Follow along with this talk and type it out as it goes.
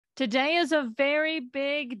Today is a very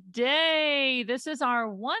big day. This is our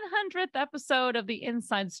 100th episode of the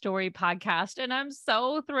Inside Story podcast, and I'm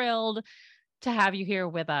so thrilled to have you here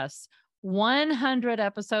with us. 100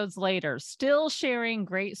 episodes later, still sharing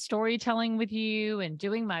great storytelling with you and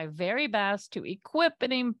doing my very best to equip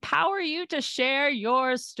and empower you to share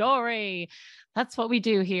your story. That's what we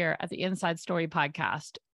do here at the Inside Story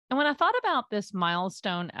podcast. And when I thought about this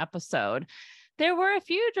milestone episode, there were a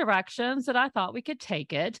few directions that I thought we could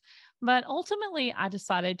take it, but ultimately I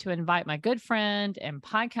decided to invite my good friend and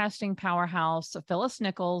podcasting powerhouse, Phyllis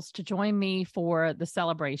Nichols, to join me for the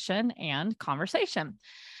celebration and conversation.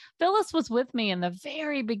 Phyllis was with me in the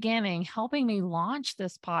very beginning, helping me launch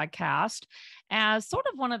this podcast as sort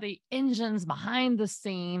of one of the engines behind the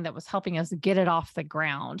scene that was helping us get it off the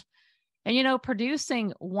ground. And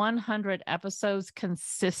producing 100 episodes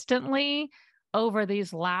consistently over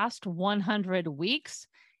these last 100 weeks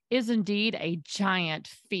is indeed a giant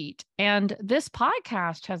feat. And this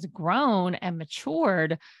podcast has grown and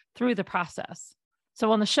matured through the process.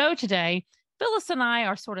 So on the show today, Phyllis and I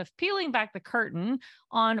are sort of peeling back the curtain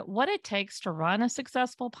on what it takes to run a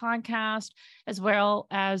successful podcast, as well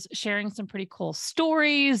as sharing some pretty cool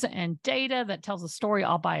stories and data that tells a story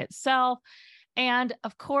all by itself. And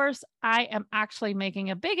of course, I am actually making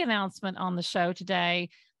a big announcement on the show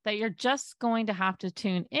today that you're just going to have to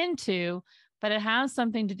tune into, but it has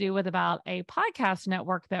something to do with about a podcast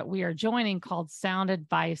network that we are joining called Sound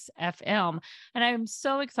Advice FM. And I'm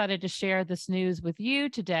so excited to share this news with you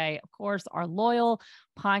today, of course, our loyal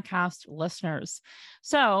podcast listeners.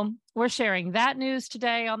 So we're sharing that news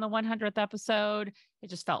today on the 100th episode. It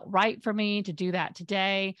just felt right for me to do that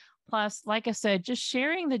today. Plus, like I said, just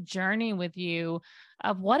sharing the journey with you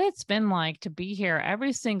of what it's been like to be here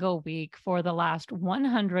every single week for the last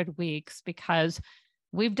 100 weeks, because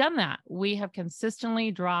we've done that. We have consistently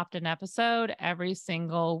dropped an episode every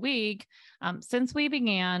single week since we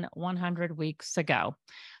began 100 weeks ago.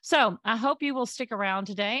 So I hope you will stick around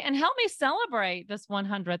today and help me celebrate this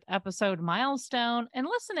 100th episode milestone and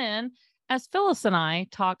listen in as Phyllis and I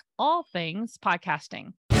talk all things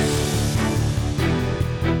podcasting.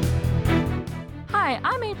 Hi,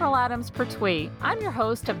 I'm April Adams-Pertwee. I'm your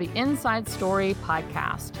host of the Inside Story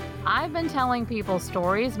podcast. I've been telling people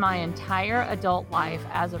stories my entire adult life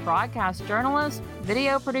as a broadcast journalist,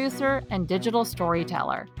 video producer, and digital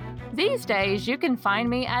storyteller. These days, you can find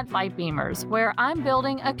me at Lightbeamers, where I'm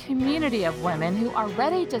building a community of women who are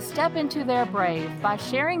ready to step into their brave by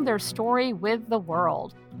sharing their story with the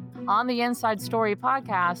world. On the Inside Story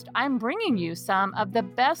podcast, I'm bringing you some of the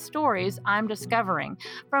best stories I'm discovering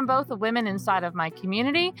from both the women inside of my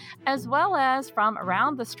community as well as from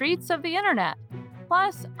around the streets of the internet.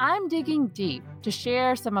 Plus, I'm digging deep to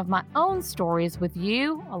share some of my own stories with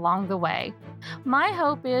you along the way. My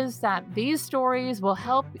hope is that these stories will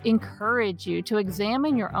help encourage you to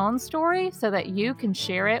examine your own story so that you can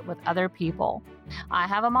share it with other people. I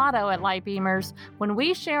have a motto at Lightbeamers: when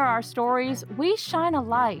we share our stories, we shine a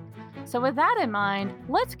light. So with that in mind,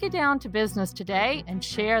 let's get down to business today and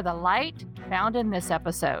share the light found in this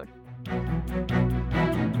episode.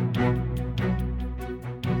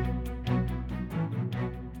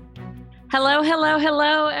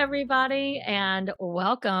 Hello, everybody, and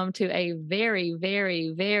welcome to a very,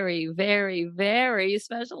 very, very, very, very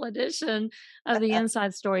special edition of the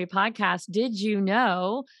Inside Story podcast. Did you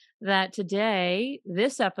know that today,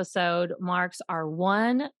 this episode marks our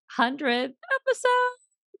 100th episode?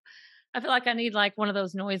 I feel like I need like one of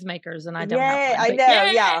those noisemakers, and I don't have one. I know,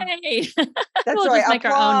 yay! yeah. That's we'll right. just make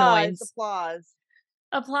our own noise.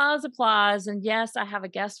 Applause. And yes, I have a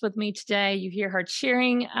guest with me today. You hear her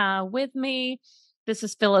cheering with me. This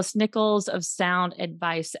is Phyllis Nichols of Sound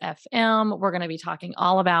Advice FM. We're going to be talking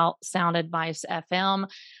all about Sound Advice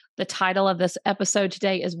FM. The title of this episode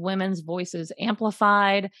today is Women's Voices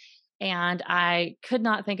Amplified. And I could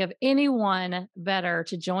not think of anyone better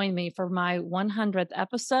to join me for my 100th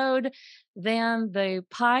episode than the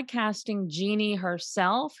podcasting genie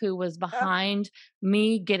herself, who was behind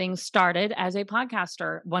me getting started as a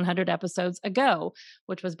podcaster 100 episodes ago,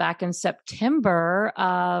 which was back in September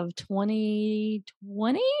of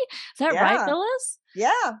 2020. Is that right, Phyllis?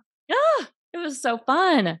 Yeah. It was so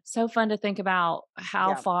fun to think about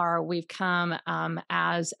how far we've come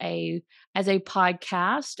as a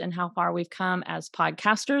podcast, and how far we've come as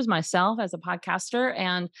podcasters, myself as a podcaster,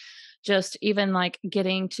 and just even like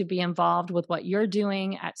getting to be involved with what you're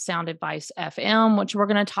doing at Sound Advice FM, which we're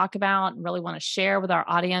going to talk about and really want to share with our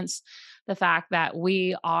audience. The fact that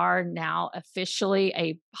we are now officially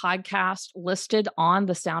a podcast listed on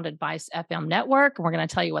the Sound Advice FM network. And we're going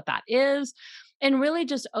to tell you what that is. And really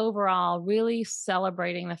just overall, really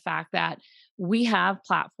celebrating the fact that we have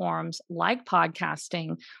platforms like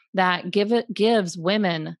podcasting that gives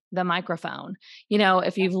women the microphone.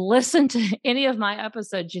 If you've listened to any of my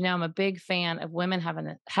episodes, I'm a big fan of women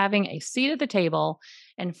having a seat at the table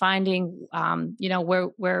and finding,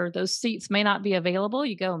 where those seats may not be available,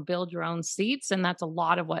 you go and build your own seats. And that's a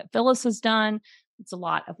lot of what Phyllis has done. It's a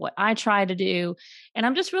lot of what I try to do. And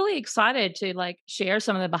I'm just really excited to share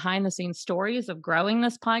some of the behind the scenes stories of growing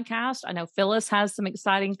this podcast. I know Phyllis has some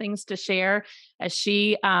exciting things to share as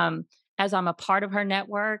as I'm a part of her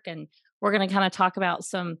network. And we're going to kind of talk about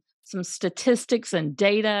some statistics and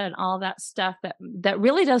data and all that stuff that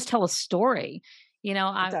really does tell a story.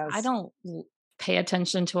 I don't pay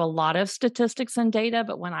attention to a lot of statistics and data,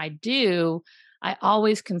 but when I do, I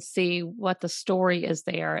always can see what the story is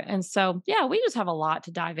there. And so, yeah, we just have a lot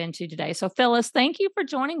to dive into today. So Phyllis, thank you for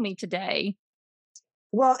joining me today.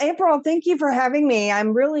 Well, April, thank you for having me.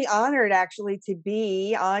 I'm really honored actually to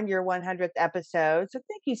be on your 100th episode. So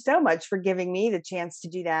thank you so much for giving me the chance to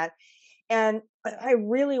do that. And I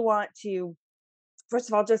really want to, first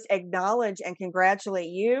of all, just acknowledge and congratulate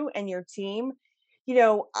you and your team.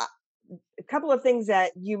 A couple of things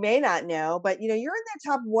that you may not know, but you're in the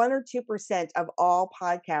top 1 or 2% of all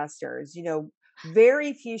podcasters.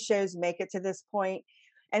 Very few shows make it to this point.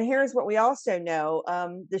 And here's what we also know: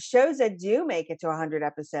 the shows that do make it to 100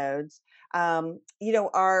 episodes,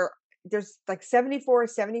 are there's like 74,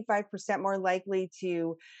 75% more likely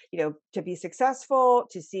to be successful,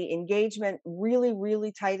 to see engagement, really,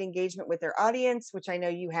 really tight engagement with their audience, which I know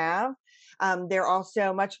you have. They're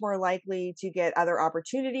also much more likely to get other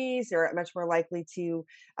opportunities. They're much more likely to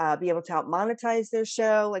be able to help monetize their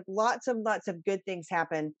show. Like lots of good things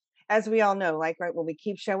happen, as we all know, right, when we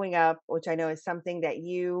keep showing up, which I know is something that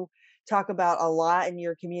you talk about a lot in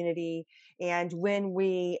your community. And when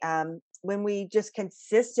we just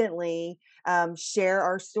consistently share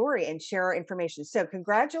our story and share our information. So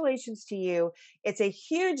congratulations to you. It's a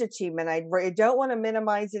huge achievement. I don't want to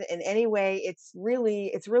minimize it in any way. It's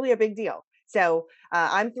really a big deal. So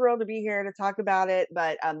I'm thrilled to be here to talk about it,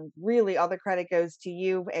 but really all the credit goes to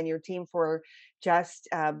you and your team for just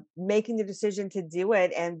making the decision to do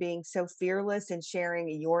it and being so fearless and sharing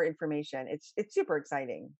your information. It's super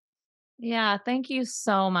exciting. Yeah, thank you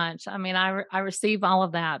so much. I mean, I receive all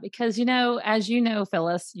of that because, as you know,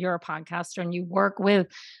 Phyllis, you're a podcaster and you work with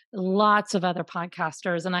lots of other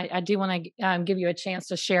podcasters. And I do want to give you a chance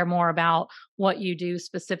to share more about what you do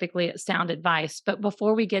specifically at Sound Advice. But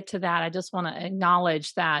before we get to that, I just want to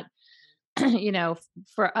acknowledge that,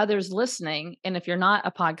 for others listening, and if you're not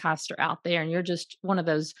a podcaster out there and you're just one of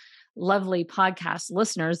those lovely podcast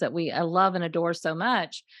listeners that we love and adore so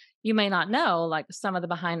much, you may not know some of the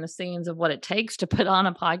behind the scenes of what it takes to put on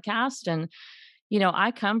a podcast. And,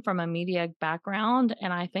 I come from a media background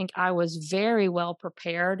and I think I was very well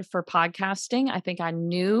prepared for podcasting. I think I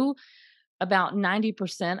knew about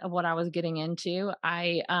 90% of what I was getting into.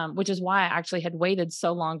 Which is why I actually had waited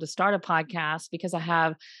so long to start a podcast, because I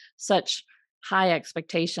have such high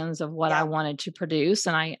expectations of what I wanted to produce.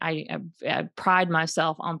 And I pride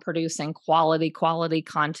myself on producing quality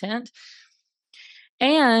content.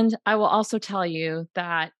 And I will also tell you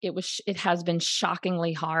that it has been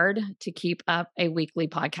shockingly hard to keep up a weekly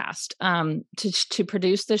podcast, to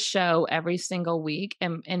produce this show every single week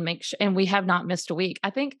and make sure, and we have not missed a week. I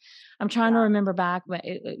think I'm trying to remember back, but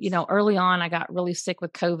early on I got really sick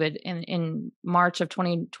with COVID in March of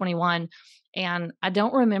 2021. And I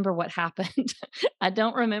don't remember what happened. I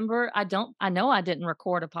know I didn't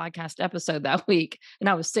record a podcast episode that week and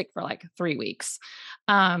I was sick for like 3 weeks.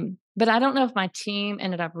 But I don't know if my team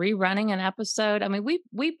ended up rerunning an episode. I mean,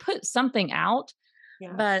 we put something out,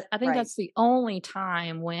 but I think that's the only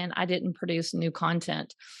time when I didn't produce new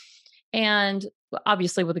content. And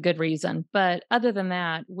obviously with a good reason. But other than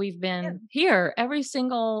that, we've been here every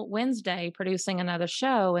single Wednesday producing another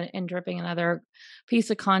show and dripping another piece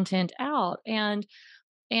of content out. And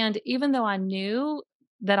even though I knew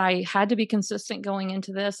that I had to be consistent going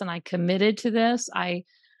into this and I committed to this, I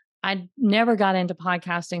never got into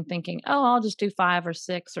podcasting thinking, oh, I'll just do 5 or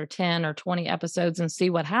 6 or 10 or 20 episodes and see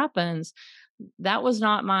what happens. That was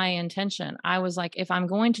not my intention. I was like, if I'm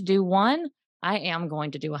going to do one, I am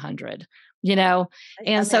going to do 100,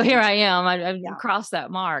 and so here I am. I've crossed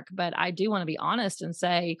that mark, but I do want to be honest and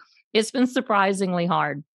say it's been surprisingly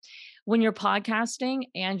hard when you're podcasting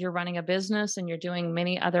and you're running a business and you're doing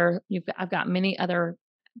I've got many other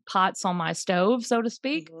pots on my stove, so to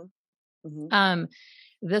speak. Mm-hmm. Mm-hmm.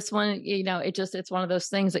 This one, it's one of those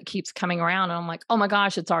things that keeps coming around. And I'm like, oh my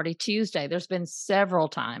gosh, it's already Tuesday. There's been several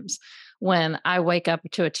times when I wake up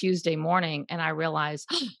to a Tuesday morning and I realize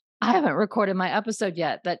I haven't recorded my episode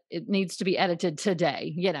yet, that it needs to be edited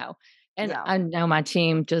today, And Yeah. I know my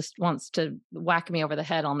team just wants to whack me over the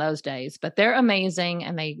head on those days, but they're amazing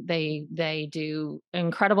and they do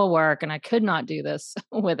incredible work and I could not do this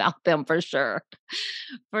without them for sure.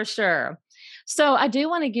 For sure. So I do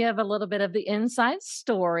want to give a little bit of the inside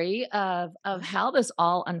story of how this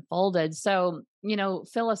all unfolded. So,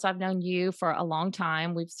 Phyllis, I've known you for a long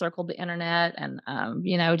time. We've circled the internet and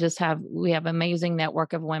just we have amazing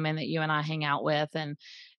network of women that you and I hang out with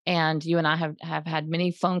and you and I have had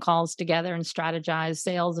many phone calls together and strategized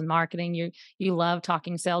sales and marketing. You love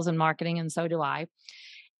talking sales and marketing, and so do I.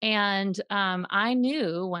 And I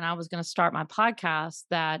knew when I was going to start my podcast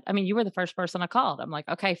that, I mean, you were the first person I called. I'm like,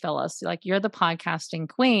 okay, Phyllis, like you're the podcasting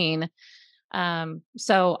queen.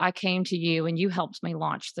 So I came to you and you helped me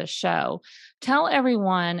launch this show. Tell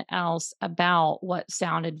everyone else about what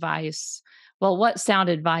what Sound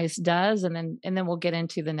Advice does, and then we'll get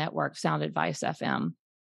into the network Sound Advice FM.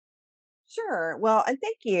 Sure. Well, and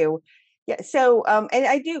thank you. Yeah. So, and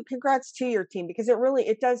I do congrats to your team because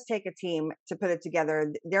it does take a team to put it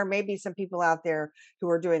together. There may be some people out there who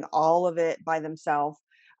are doing all of it by themselves.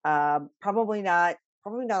 Probably not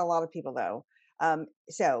a lot of people though.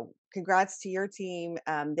 So congrats to your team.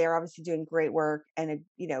 They're obviously doing great work and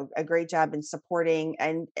a great job in supporting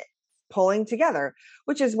and pulling together,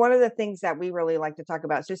 which is one of the things that we really like to talk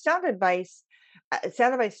about. So Sound Advice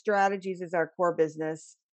Strategies is our core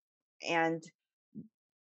business. And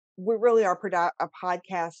we really are a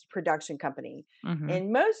podcast production company. Mm-hmm.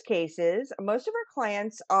 In most cases, most of our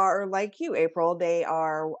clients are like you, April. They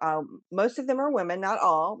are, most of them are women, not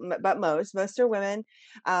all, but most are women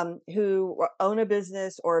who own a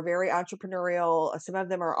business or are very entrepreneurial. Some of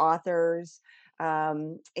them are authors.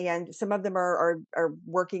 And some of them are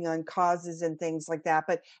working on causes and things like that.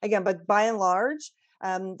 But again, by and large,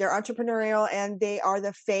 they're entrepreneurial and they are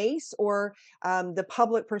the face or the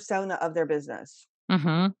public persona of their business.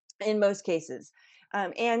 Mm-hmm. In most cases.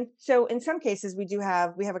 And so in some cases we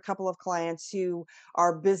have a couple of clients who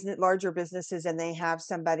are larger businesses and they have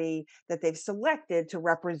somebody that they've selected to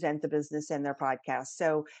represent the business in their podcast.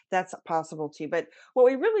 So that's possible too. But what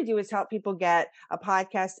we really do is help people get a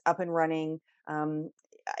podcast up and running. I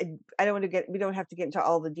don't want to we don't have to get into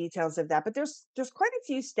all the details of that, but there's quite a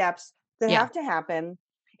few steps that Yeah. have to happen.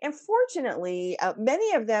 And fortunately,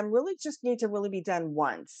 many of them really just need to really be done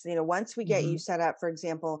once. Once we get you set up, for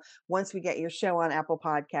example, once we get your show on Apple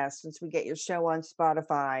Podcasts, once we get your show on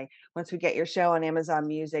Spotify, once we get your show on Amazon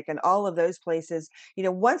Music and all of those places,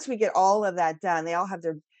 once we get all of that done, they all have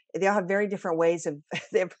very different ways of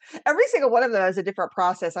every single one of them has a different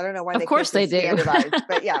process. I don't know why Of they can't course they just do. standardize,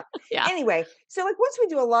 but yeah. Yeah. Anyway, so like once we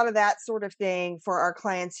do a lot of that sort of thing for our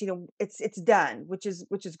clients, it's done, which is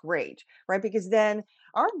great, right? Because then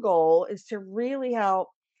our goal is to really help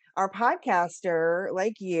our podcaster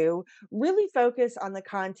like you really focus on the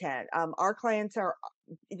content. Our clients are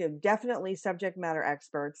definitely subject matter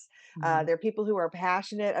experts. Mm-hmm. They're people who are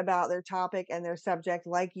passionate about their topic and their subject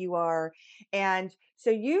like you are. And so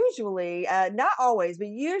usually, not always, but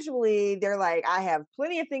usually they're like, I have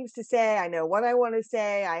plenty of things to say. I know what I want to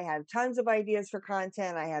say. I have tons of ideas for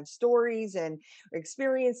content. I have stories and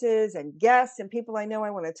experiences and guests and people I know I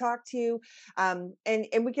want to talk to. And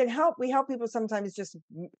we help people sometimes just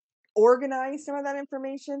organize some of that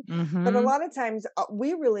information. But a Mm-hmm. lot of times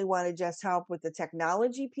we really want to just help with the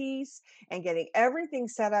technology piece and getting everything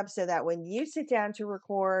set up so that when you sit down to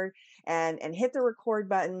record and hit the record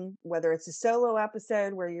button, whether it's a solo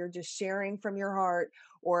episode where you're just sharing from your heart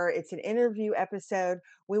or it's an interview episode,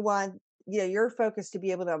 we want your focus to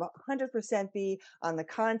be able to 100% be on the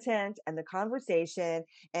content and the conversation,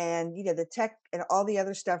 and the tech and all the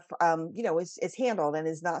other stuff is handled and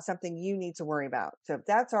is not something you need to worry about. So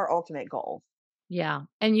that's our ultimate goal. Yeah.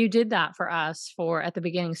 And you did that for us for at the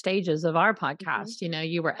beginning stages of our Mm-hmm. podcast.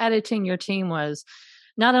 You were editing, your team was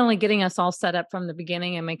not only getting us all set up from the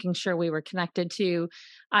beginning and making sure we were connected to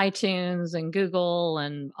iTunes and Google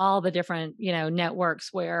and all the different, networks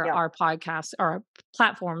where Yeah. our podcasts or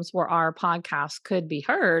platforms where our podcasts could be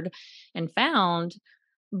heard and found.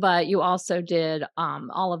 But you also did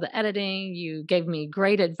all of the editing. You gave me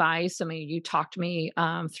great advice. I mean, you talked me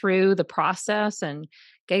through the process and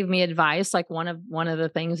gave me advice. Like one of the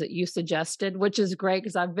things that you suggested, which is great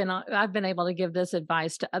because I've been able to give this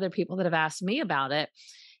advice to other people that have asked me about it.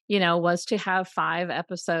 Was to have 5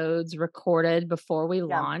 episodes recorded before we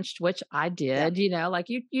Yeah. launched, which I Yeah. did. Like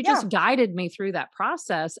you Yeah. just guided me through that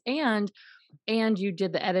process and you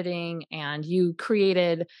did the editing and you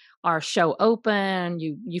created our show open.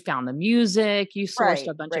 You found the music, you sourced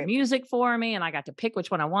a bunch of Right. music for me and I got to pick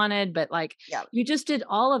which one I wanted, but like Yeah. you just did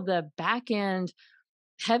all of the back end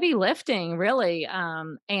heavy lifting, really.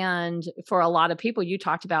 And for a lot of people, you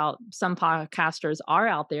talked about some podcasters are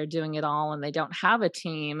out there doing it all and they don't have a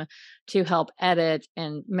team to help edit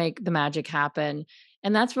and make the magic happen.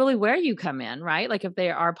 And that's really where you come in, right? Like if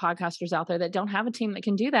there are podcasters out there that don't have a team that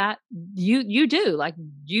can do that, you do. Like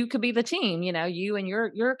you could be the team, you and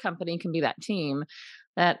your company can be that team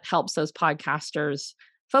that helps those podcasters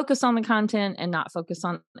focus on the content and not focus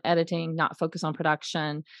on editing, not focus on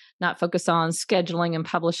production, not focus on scheduling and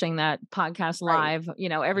publishing that podcast Right. live,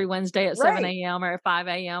 every Wednesday at 7 Right. a.m. or 5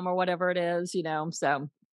 a.m. or whatever it is, so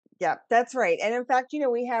Yeah, that's right. And in fact,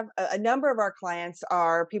 we have a number of our clients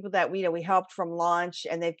are people that we helped from launch,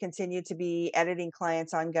 and they've continued to be editing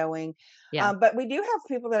clients ongoing. yeah. But we do have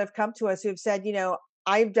people that have come to us who've said,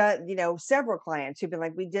 I've done, several clients who've been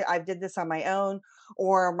like, I did this on my own,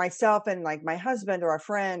 or myself and like my husband or a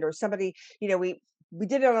friend or somebody, we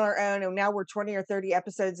did it on our own, and now we're 20 or 30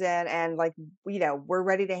 episodes in, and like, we're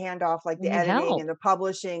ready to hand off like We the need editing help. and the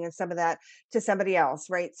publishing and some of that to somebody else.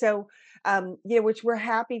 Right. So, which we're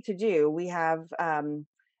happy to do. We have,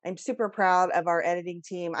 I'm super proud of our editing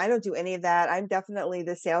team. I don't do any of that. I'm definitely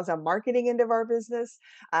the sales and marketing end of our business.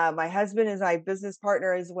 My husband is my business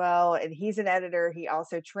partner as well, and he's an editor. He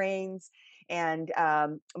also trains and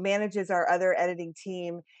manages our other editing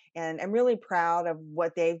team. And I'm really proud of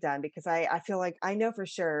what they've done, because I feel like I know for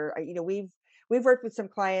sure. We've worked with some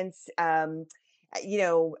clients. You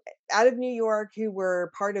know, out of New York, who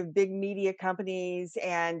were part of big media companies,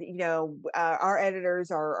 and our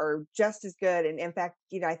editors are just as good, and in fact,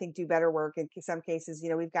 I think do better work in some cases.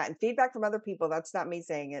 We've gotten feedback from other people. That's not me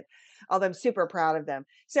saying it, although I'm super proud of them.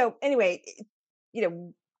 So anyway, you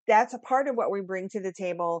know, that's a part of what we bring to the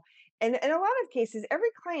table, and in a lot of cases, every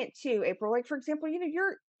client too, April. Like for example,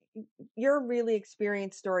 you're a really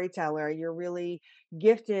experienced storyteller. You're really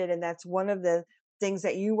gifted, and that's one of the things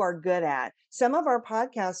that you are good at. Some of our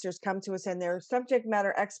podcasters come to us and they're subject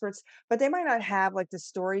matter experts, but they might not have like the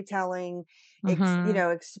storytelling Hmm.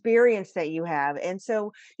 experience that you have. And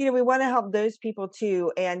so, we want to help those people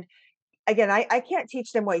too. And again, I can't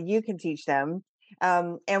teach them what you can teach them.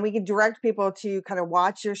 And we can direct people to kind of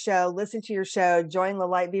watch your show, listen to your show, join the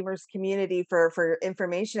Light Beamers community for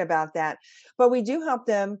information about that. But we do help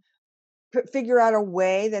them figure out a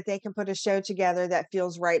way that they can put a show together that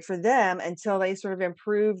feels right for them, until they sort of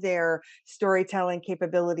improve their storytelling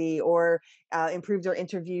capability, or improve their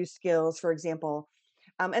interview skills, for example.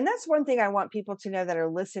 And that's one thing I want people to know that are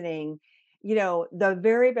listening. The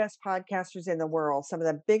very best podcasters in the world, some of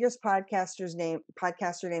the biggest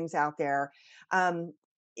podcaster names out there, um,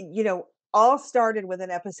 you know, all started with an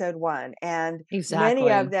episode one, and Exactly.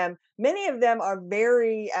 many of them are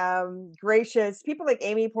very gracious. People like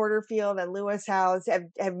Amy Porterfield and Lewis Howes have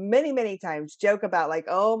many, many times joke about like,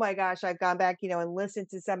 oh my gosh, I've gone back, and listened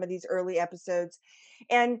to some of these early episodes.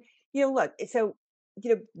 And, look, so,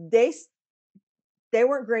 you know, they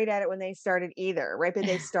weren't great at it when they started either, right? But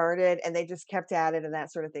they started and they just kept at it and that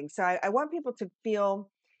sort of thing. So I want people to feel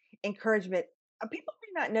encouragement. People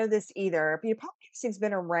may not know this either. Podcasting's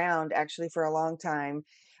been around actually for a long time.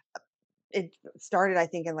 It started, I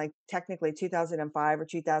think, in like technically 2005 or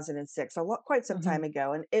 2006, so quite some Hmm. time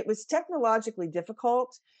ago. And it was technologically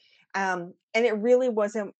difficult. And it really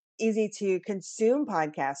wasn't easy to consume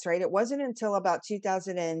podcasts, right? It wasn't until about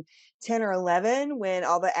 2010 or 11 when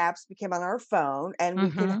all the apps became on our phone, and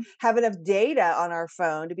we could Hmm. have enough data on our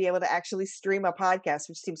phone to be able to actually stream a podcast,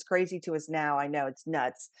 which seems crazy to us now. I know it's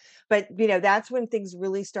nuts. But, that's when things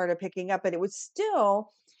really started picking up. But it was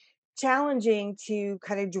still challenging to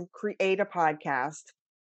kind of create a podcast,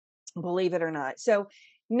 believe it or not. So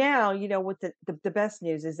now, what the best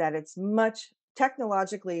news is that it's much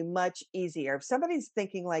technologically much easier. If somebody's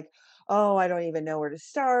thinking like, oh, I don't even know where to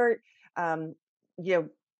start, um, you know,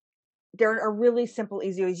 there are really simple,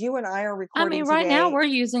 easy ways. You and I are I recording mean, right now today. we're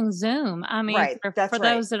using Zoom. I mean, Right. for That's right.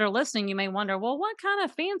 those that are listening, you may wonder, well, what kind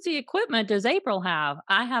of fancy equipment does April have?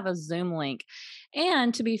 I have a Zoom link.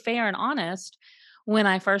 And to be fair and honest, when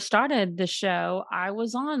I first started the show, I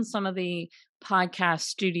was on some of the podcast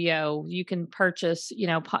studio. You can purchase,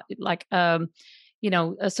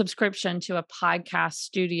 a subscription to a podcast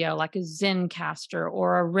studio like a Zencaster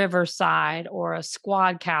or a Riverside or a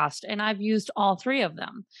Squadcast. And I've used all three of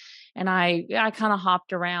them. And I kind of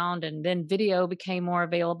hopped around, and then video became more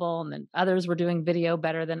available, and then others were doing video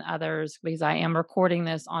better than others, because I am recording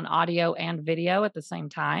this on audio and video at the same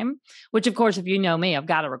time, which of course, if you know me, I've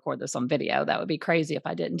got to record this on video. That would be crazy if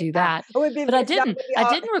I didn't do Yeah. that. It would be. But I It's not didn't. going to be. I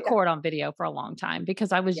didn't record on video for a long time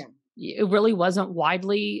because Yeah. it really wasn't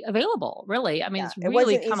widely available, really. I mean, Yeah. it's It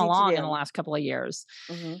really wasn't come easy to along in the do. last couple of years.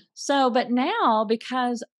 Hmm. So, but now,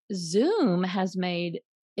 because Zoom has made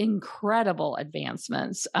incredible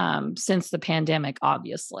advancements since the pandemic,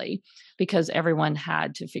 obviously, because everyone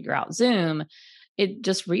had to figure out Zoom. It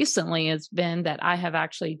just recently has been that I have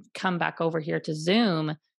actually come back over here to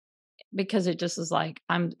Zoom because it just is like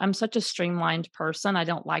I'm such a streamlined person. I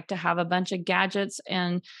don't like to have a bunch of gadgets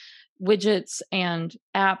and widgets and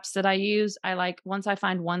apps that I use. I like once I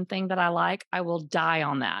find one thing that I like, I will die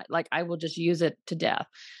on that. Like I will just use it to death.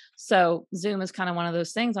 So Zoom is kind of one of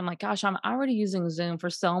those things. I'm like, gosh, I'm already using Zoom for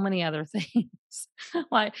so many other things.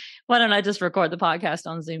 Like, why don't I just record the podcast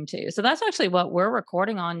on Zoom too? So that's actually what we're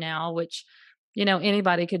recording on now, which,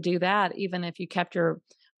 anybody could do that. Even if you kept your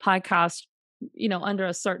podcast, under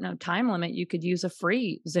a certain time limit, you could use a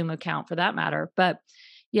free Zoom account for that matter. But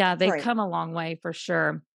yeah, That's they've right. come a long way for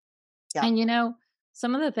sure. Yeah. And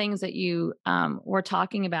some of the things that you were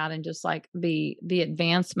talking about, and just like the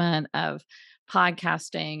advancement of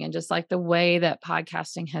podcasting, and just like the way that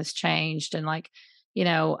podcasting has changed, and like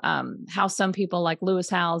how some people like Lewis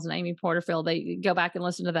Howes and Amy Porterfield, they go back and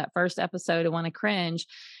listen to that first episode and want to cringe.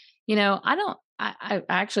 I don't. I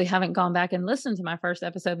actually haven't gone back and listened to my first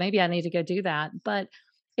episode. Maybe I need to go do that. But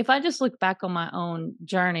if I just look back on my own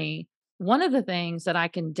journey, one of the things that I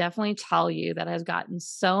can definitely tell you that has gotten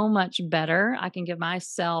so much better, I can give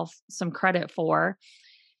myself some credit for,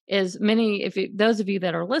 is those of you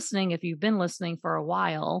that are listening, if you've been listening for a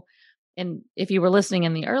while, and if you were listening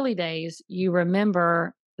in the early days, you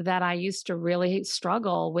remember that I used to really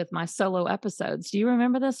struggle with my solo episodes. Do you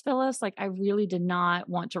remember this, Phyllis? Like, I really did not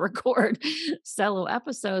want to record solo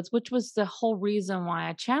episodes, which was the whole reason why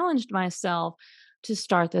I challenged myself to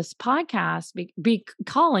start this podcast, be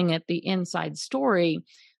calling it the Inside Story,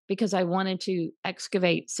 because I wanted to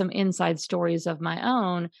excavate some inside stories of my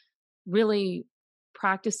own, really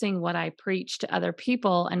practicing what I preach to other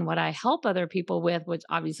people and what I help other people with, which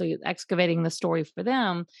obviously is excavating the story for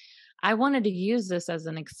them. I wanted to use this as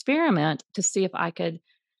an experiment to see if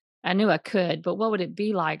I knew I could, but what would it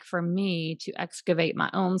be like for me to excavate my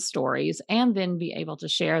own stories and then be able to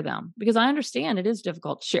share them? Because I understand it is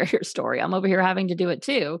difficult to share your story. I'm over here having to do it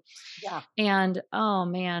too. Yeah. And oh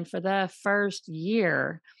man, for the first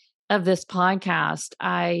year of this podcast,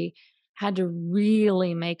 I had to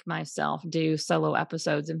really make myself do solo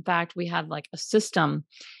episodes. In fact, we had like a system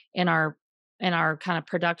in our kind of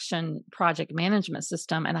production project management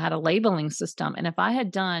system, and I had a labeling system. And if I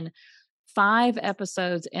had done 5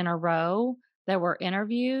 episodes in a row that were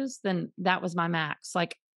interviews, then that was my max.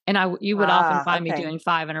 Like, and you would often find me Okay. doing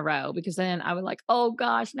 5 in a row, because then I would like, oh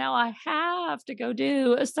gosh, now I have to go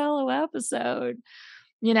do a solo episode,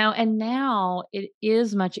 and now it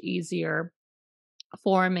is much easier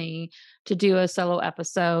for me to do a solo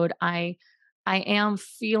episode. I am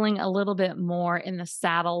feeling a little bit more in the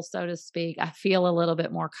saddle, so to speak. I feel a little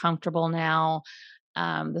bit more comfortable now.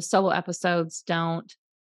 The solo episodes don't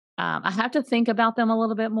I have to think about them a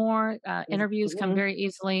little bit more. Interviews come Mhm. very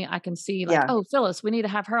easily. I can see like, Yeah. oh, Phyllis, we need to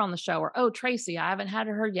have her on the show, or oh, Tracy, I haven't had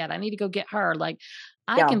her yet. I need to go get her. Like,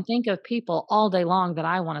 I Yeah. can think of people all day long that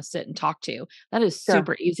I want to sit and talk to. That is Sure.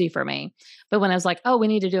 super easy for me. But when I was like, oh, we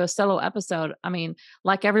need to do a solo episode, I mean,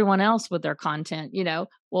 like everyone else with their content,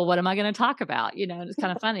 well, what am I going to talk about? And it's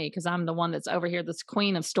kind of funny because I'm the one that's over here, this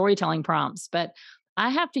queen of storytelling prompts, but I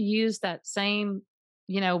have to use that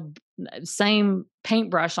you know, same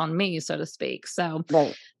paintbrush on me, so to speak. So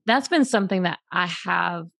Right. that's been something that I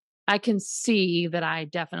can see that I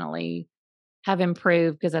definitely have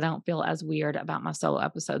improved, because I don't feel as weird about my solo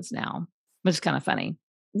episodes now, which is kind of funny.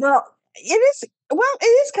 Well, it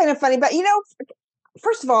is kind of funny, but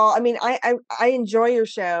first of all, I mean, I enjoy your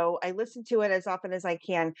show. I listen to it as often as I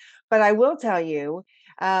can, but I will tell you,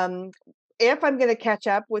 um, if I'm going to catch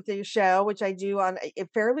up with your show, which I do on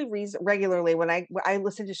fairly regularly, when I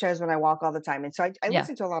listen to shows when I walk all the time, and so I Yeah.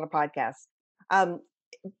 listen to a lot of podcasts. Um,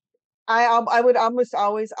 I would almost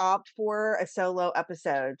always opt for a solo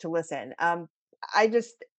episode to listen. I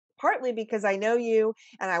just partly because I know you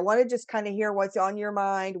and I want to just kind of hear what's on your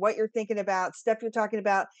mind, what you're thinking about, stuff you're talking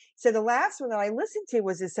about. So the last one that I listened to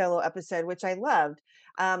was a solo episode, which I loved.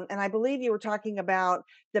 And I believe you were talking about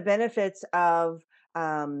the benefits of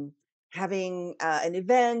um, having an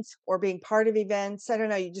event or being part of events. I don't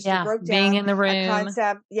know. You Yeah. broke Being down in the a room.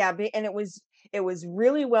 concept, yeah, and it was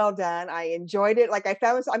really well done. I enjoyed it. Like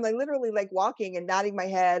I'm like literally like walking and nodding my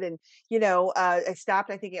head, and I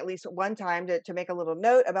stopped. I think at least one time to make a little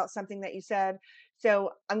note about something that you said.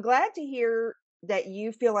 So I'm glad to hear that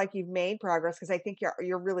you feel like you've made progress, because I think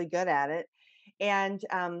you're really good at it, and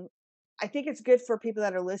I think it's good for people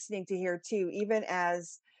that are listening to hear too, even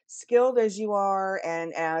as skilled as you are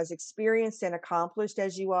and as experienced and accomplished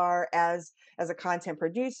as you are as a content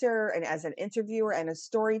producer and as an interviewer and a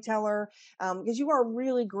storyteller, because you are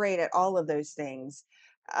really great at all of those things.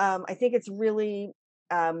 I think it's really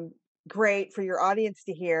um, great for your audience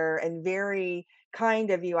to hear, and very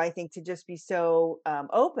kind of you, I think, to just be so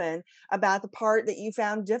open about the part that you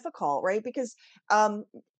found difficult, right? Because um,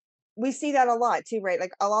 we see that a lot too, right?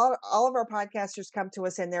 Like all of our podcasters come to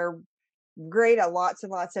us and they're great at lots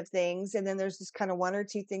and lots of things, and then there's just kind of one or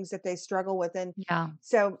two things that they struggle with. And Yeah.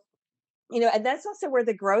 so, and that's also where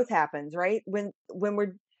the growth happens, right? When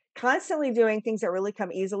we're constantly doing things that really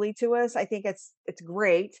come easily to us, I think it's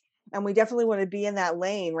great, and we definitely want to be in that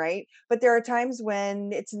lane, right? But there are times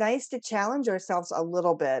when it's nice to challenge ourselves a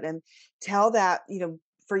little bit and tell that,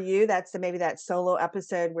 for you, that's maybe that solo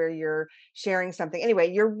episode where you're sharing something.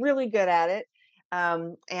 Anyway, you're really good at it.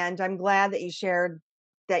 And I'm glad that you shared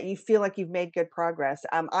that you feel like you've made good progress.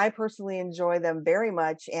 I personally enjoy them very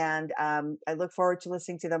much, and I look forward to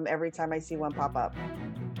listening to them every time I see one pop up.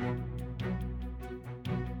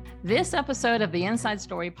 This episode of the Inside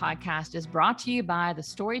Story podcast is brought to you by the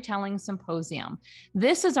Storytelling Symposium.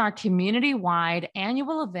 This is our community-wide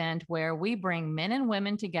annual event where we bring men and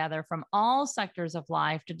women together from all sectors of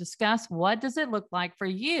life to discuss what does it look like for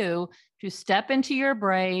you to step into your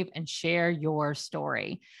brave and share your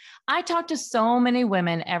story. I talk to so many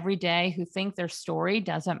women every day who think their story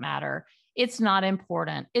doesn't matter. It's not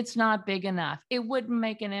important. It's not big enough. It wouldn't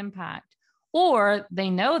make an impact. Or they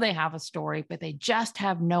know they have a story, but they just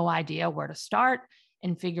have no idea where to start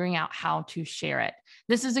in figuring out how to share it.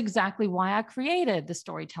 This is exactly why I created the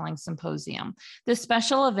Storytelling Symposium. This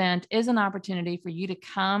special event is an opportunity for you to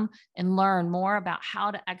come and learn more about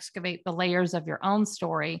how to excavate the layers of your own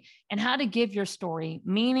story and how to give your story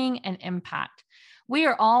meaning and impact. We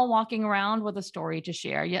are all walking around with a story to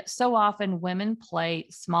share, yet so often women play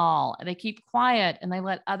small. They keep quiet and they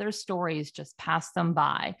let other stories just pass them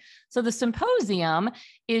by. So the symposium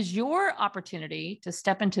is your opportunity to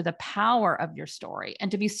step into the power of your story and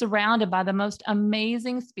to be surrounded by the most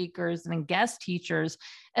amazing speakers and guest teachers,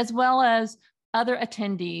 as well as other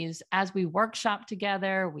attendees as we workshop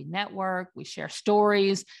together, we network, we share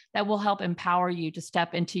stories that will help empower you to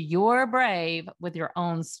step into your brave with your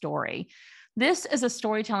own story. This is a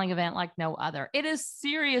storytelling event like no other. It is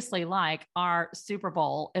seriously like our Super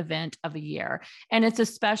Bowl event of the year, and it's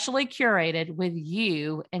especially curated with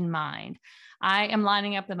you in mind. I am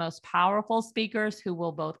lining up the most powerful speakers who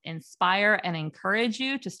will both inspire and encourage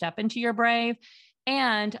you to step into your brave,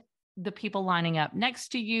 and the people lining up next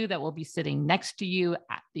to you that will be sitting next to you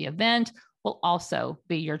at the event will also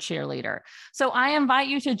be your cheerleader. So I invite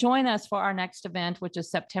you to join us for our next event, which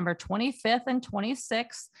is September 25th and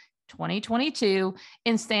 26th. 2022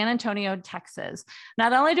 in San Antonio, Texas.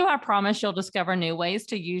 Not only do I promise you'll discover new ways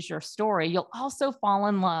to use your story, you'll also fall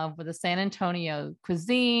in love with the San Antonio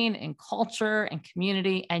cuisine and culture and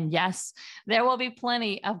community. And yes, there will be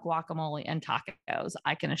plenty of guacamole and tacos,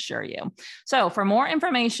 I can assure you. So for more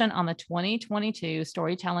information on the 2022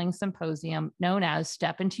 Storytelling Symposium, known as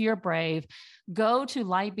Step Into Your Brave, go to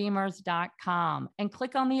lightbeamers.com and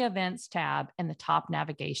click on the events tab in the top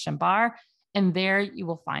navigation bar. And there you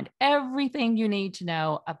will find everything you need to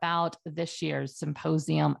know about this year's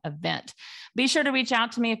symposium event. Be sure to reach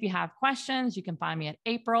out to me if you have questions. You can find me at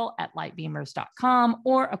april@lightbeamers.com,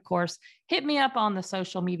 or of course, hit me up on the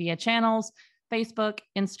social media channels, Facebook,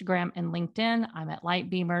 Instagram, and LinkedIn. I'm at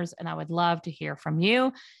Lightbeamers, and I would love to hear from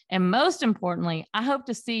you. And most importantly, I hope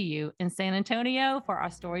to see you in San Antonio for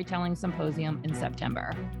our Storytelling Symposium in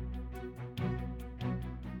September.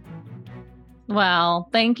 Well,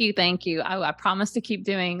 thank you. Thank you. I promise to keep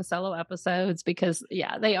doing solo episodes because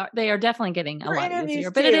they are definitely getting a lot easier,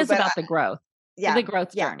 but it is about the growth, the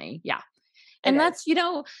growth journey. Yeah. And that's,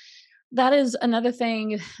 that is another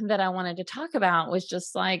thing that I wanted to talk about was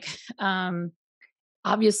just like,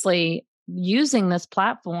 obviously using this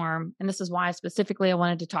platform. And this is why specifically I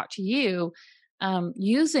wanted to talk to you,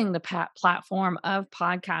 using the platform of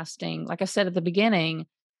podcasting, like I said at the beginning,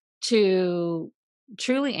 to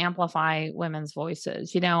truly amplify women's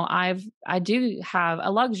voices. I do have a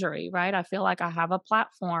luxury, right? I feel like I have a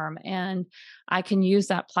platform and I can use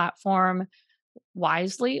that platform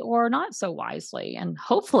wisely or not so wisely. And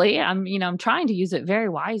hopefully I'm trying to use it very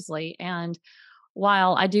wisely. And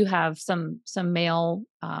while I do have some male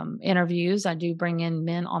interviews, I do bring in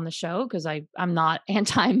men on the show because I'm not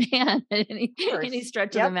anti-man at any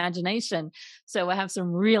stretch of the imagination. So I have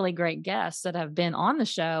some really great guests that have been on the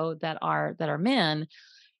show that are men.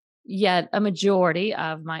 Yet a majority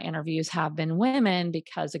of my interviews have been women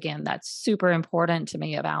because, again, that's super important to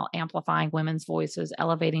me about amplifying women's voices,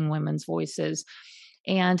 elevating women's voices.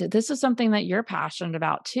 And this is something that you're passionate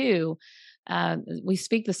about too. We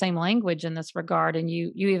speak the same language in this regard. And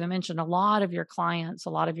you even mentioned a lot of your clients, a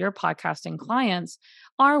lot of your podcasting clients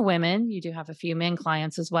are women. You do have a few men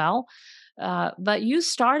clients as well. But you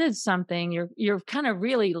started something. You're kind of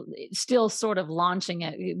really still sort of launching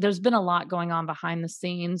it. There's been a lot going on behind the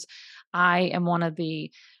scenes. I am one of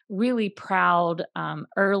the really proud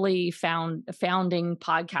early founding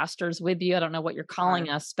podcasters with you. I don't know what you're calling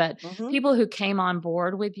Are. us, but Mm-hmm. people who came on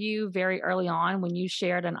board with you very early on when you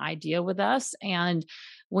shared an idea with us. And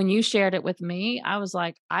when you shared it with me, I was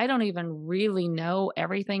like, I don't even really know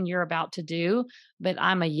everything you're about to do, but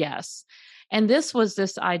I'm a yes. And this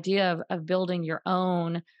idea of building your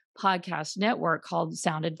own podcast network called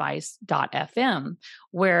soundadvice.fm,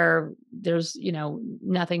 where there's,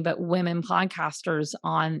 nothing but women podcasters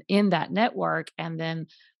on in that network. And then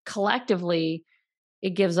collectively,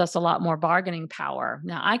 it gives us a lot more bargaining power.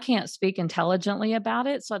 Now, I can't speak intelligently about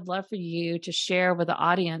it, so I'd love for you to share with the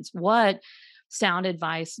audience what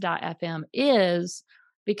soundadvice.fm is,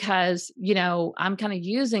 because, I'm kind of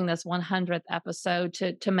using this 100th episode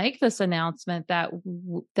to make this announcement that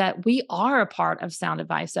we are a part of Sound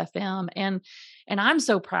Advice FM, and I'm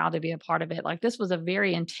so proud to be a part of it. Like, this was a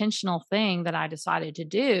very intentional thing that I decided to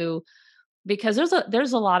do, because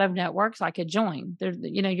there's a lot of networks I could join. There,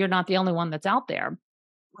 you're not the only one that's out there.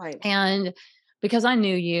 Right. And because I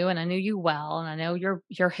knew you and I knew you well, and I know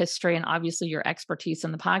your history and obviously your expertise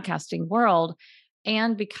in the podcasting world,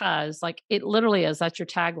 and because like it literally is, that's your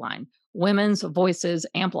tagline, women's voices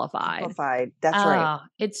amplified. Amplified. That's right.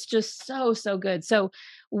 It's just so, so good. So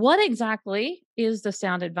what exactly is the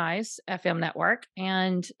Sound Advice FM network,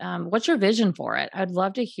 and what's your vision for it? I'd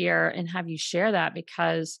love to hear and have you share that,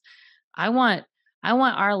 because I want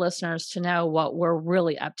our listeners to know what we're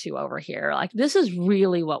really up to over here. Like, this is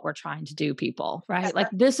really what we're trying to do, people, right? Like,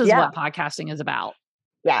 this is Yeah. what podcasting is about.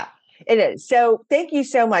 Yeah, it is. So thank you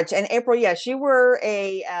so much. And April, yes, you were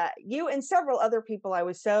you and several other people. I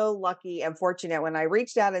was so lucky and fortunate when I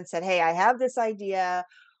reached out and said, hey, I have this idea.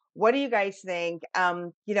 What do you guys think?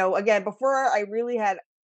 Again, before I really had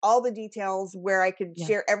all the details where I could Yeah.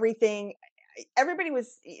 share everything, everybody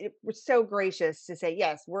was so gracious to say,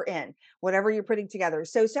 yes, we're in whatever you're putting together.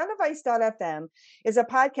 So soundadvice.fm is a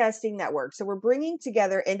podcasting network. So we're bringing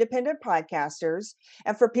together independent podcasters.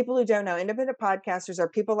 And for people who don't know, independent podcasters are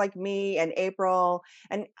people like me and April,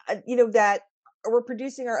 and that we're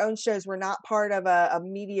producing our own shows. We're not part of a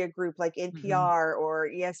media group like Hmm. NPR or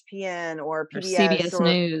ESPN or Or PBS CBS or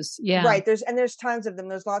News. Yeah. right. There's tons of them.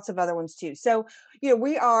 There's lots of other ones too. So,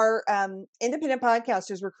 we are independent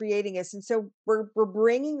podcasters. We're creating this, and so we're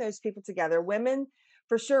bringing those people together. Women,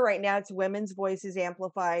 for sure. Right now, it's women's voices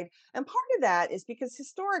amplified, and part of that is because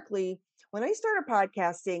historically, when I started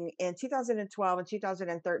podcasting in 2012 and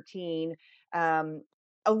 2013, um,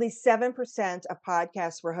 only 7% of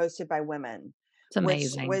podcasts were hosted by women, It's which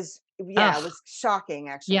amazing. was it Oh, was shocking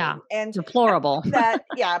yeah. actually. And Deplorable. part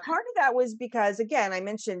of that was because, again, I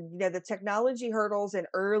mentioned, the technology hurdles in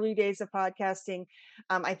early days of podcasting.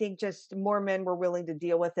 I think just more men were willing to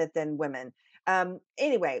deal with it than women.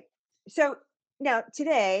 Anyway, so now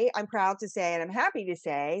today I'm proud to say, and I'm happy to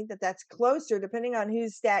say, that that's closer, depending on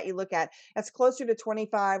whose stat you look at, that's closer to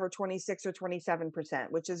 25 or 26 or 27%,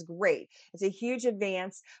 which is great. It's a huge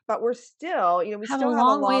advance, but we're still, we Have a still have a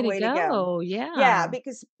long way long to way to go. go. Yeah, Yeah.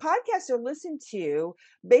 because podcasts are listened to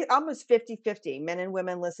almost 50-50. Men and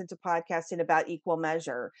women listen to podcasts in about equal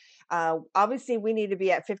measure. Obviously, we need to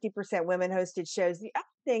be at 50% women hosted shows. The other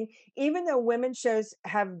thing, even though women shows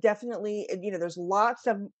have definitely, there's lots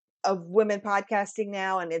of women podcasting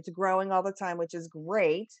now, and it's growing all the time, which is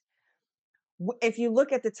great. If you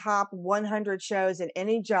look at the top 100 shows in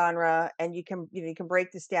any genre, and you can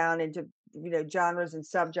break this down into genres and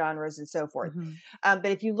subgenres and so forth, Hmm.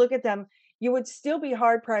 but if you look at them, you would still be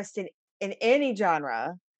hard pressed in any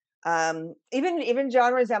genre, even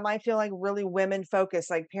genres that might feel like really women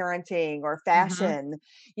focused, like parenting or Hmm. fashion.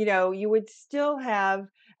 You would still have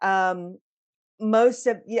most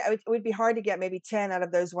of it would be hard to get maybe 10 out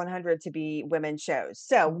of those 100 to be women shows.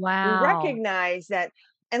 So we Wow. recognize that.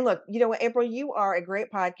 And look, you know what, April, you are a great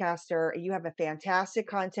podcaster. You have a fantastic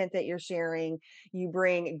content that you're sharing. You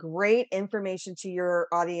bring great information to your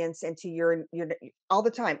audience and to your all the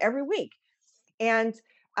time, every week. And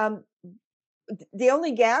um, the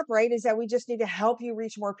only gap, right, is that we just need to help you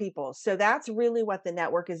reach more people. So that's really what the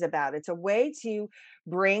network is about. It's a way to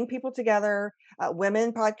bring people together,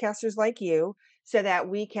 women podcasters like you, so that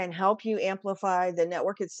we can help you amplify. The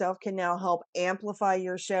network itself can now help amplify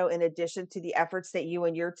your show in addition to the efforts that you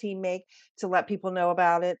and your team make to let people know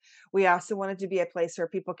about it. We also want it to be a place where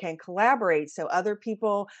people can collaborate. So other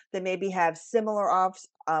people that maybe have similar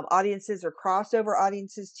audiences or crossover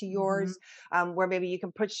audiences to Mm-hmm. yours, where maybe you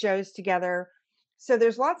can put shows together. So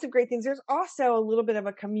there's lots of great things. There's also a little bit of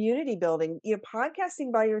a community building.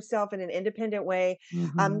 Podcasting by yourself in an independent way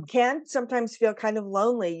Mm-hmm. can sometimes feel kind of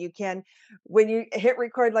lonely. You can, when you hit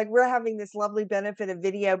record, like we're having this lovely benefit of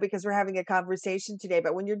video because we're having a conversation today.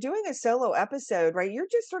 But when you're doing a solo episode, right, you're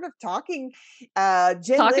just sort of talking. Jen Talking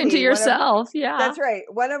to Liddy, one of yourself. Yeah. that's right.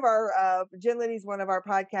 One of our Jen Liddy's one of our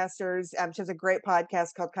podcasters. She has a great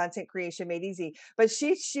podcast called Content Creation Made Easy. But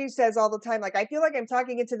she says all the time, like, I feel like I'm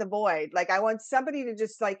talking into the void. Like I want somebody to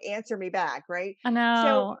just like answer me back, right? I So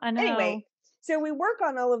know. I anyway, know. so we work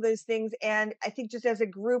on all of those things, and I think just as a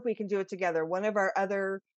group we can do it together. One of our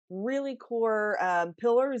other really core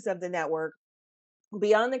pillars of the network,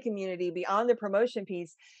 beyond the community, beyond the promotion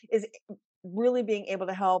piece, is really being able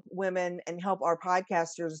to help women and help our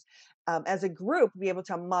podcasters as a group be able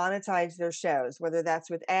to monetize their shows, whether that's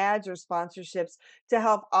with ads or sponsorships, to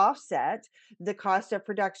help offset the cost of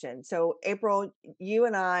production. So April, you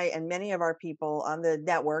and I and many of our people on the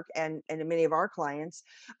network and many of our clients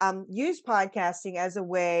use podcasting as a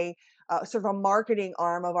way, sort of a marketing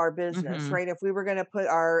arm of our business, Mm-hmm. right? If we were going to put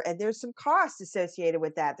and there's some costs associated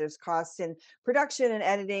with that. There's costs in production and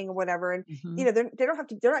editing and whatever. And, Mm-hmm. they don't have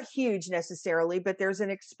to, they're not huge necessarily, but there's an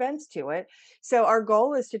expense to it. So our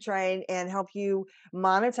goal is to try and help you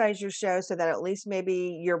monetize your show so that at least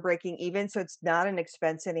maybe you're breaking even. So it's not an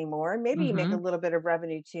expense anymore. And maybe you make a Mm-hmm. little bit of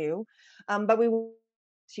revenue too. But we want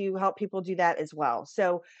to help people do that as well.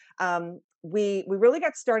 So we really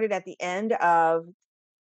got started at the end of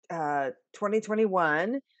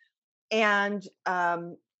 2021, and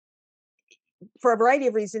for a variety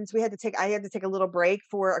of reasons I had to take a little break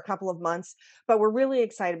for a couple of months. But we're really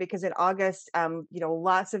excited because in August,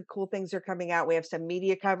 lots of cool things are coming out. We have some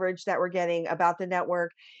media coverage that we're getting about the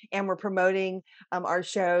network, and we're promoting our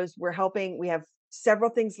shows. We have several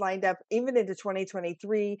things lined up even into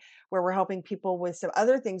 2023, where we're helping people with some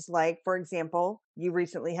other things. Like, for example, you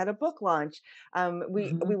recently had a book launch. We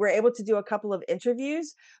Mm-hmm. were able to do a couple of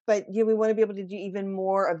interviews, but we want to be able to do even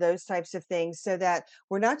more of those types of things, so that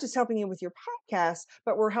we're not just helping you with your podcast,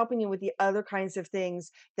 but we're helping you with the other kinds of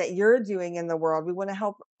things that you're doing in the world. We want to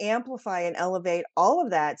help amplify and elevate all of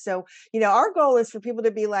that. So, our goal is for people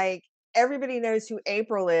to be like, everybody knows who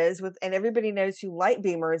April is, and everybody knows who Light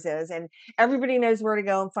Beamers is, and everybody knows where to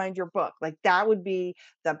go and find your book. Like, that would be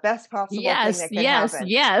the best possible thing Yes. that could Yes. happen.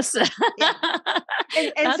 Yes. Yeah.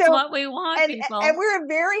 And That's so, what we want, and people. we're in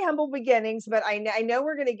very humble beginnings, but I know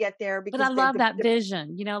we're going to get there But I because love that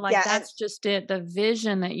vision, like yeah, and that's just it. The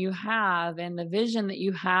vision that you have and the vision that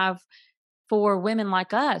you have for women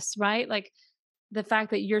like us, right? Like the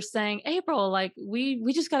fact that you're saying, April, like we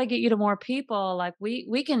just got to get you to more people. Like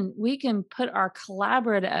we can put our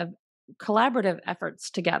collaborative efforts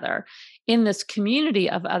together in this community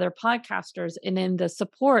of other podcasters and in the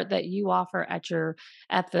support that you offer at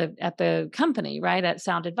the company, right, at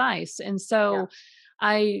Sound Advice. And yeah, so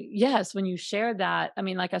yes, when you shared that, I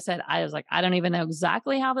mean, like I said, I was like, I don't even know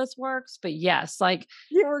exactly how this works, but yes, like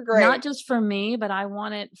you were great. not just for me, but I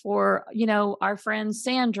want it for, our friend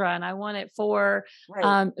Sandra, and I want it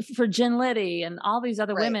Right, for Jen Liddy and all these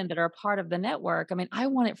other right. women that are a part of the network. I mean, I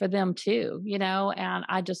want it for them too, and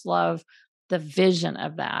I just love the vision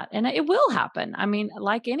of that. And it will happen. I mean,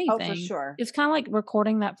 like Oh, for anything, sure. it's kind of like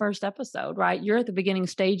recording that first episode, right? You're at the beginning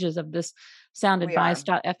stages of this Sound We are.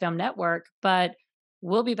 Advice.fm network, but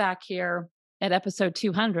we'll be back here at episode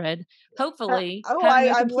 200, hopefully Oh, having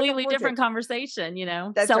a I'm looking completely forward to it. different conversation,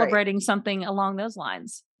 That's right. celebrating something along those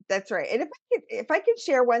lines. That's right. And if I could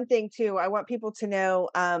share one thing too, I want people to know,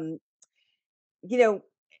 you know,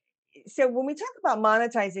 so when we talk about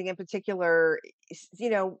monetizing in particular, s- you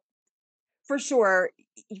know, for sure,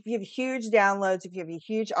 if you have huge downloads, if you have a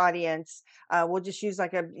huge audience, we'll just use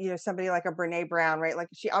like somebody like a Brene Brown, right? Like,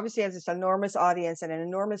 she obviously has this enormous audience and an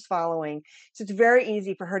enormous following. So it's very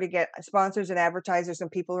easy for her to get sponsors and advertisers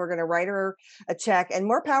and people who are going to write her a check. And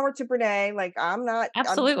more power to Brene. Like, I'm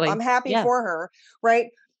Absolutely. happy Yeah. for her, right?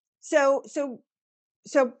 So so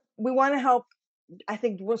so we want to help. I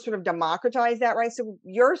think we'll sort of democratize that, right? So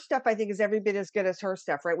your stuff, I think, is every bit as good as her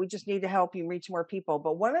stuff, right? We just need to help you reach more people.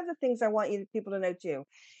 But one of the things I want people to know too,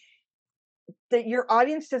 that your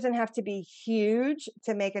audience doesn't have to be huge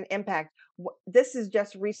to make an impact. This is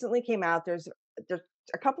just recently came out. There's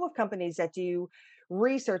a couple of companies that do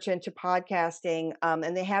research into podcasting,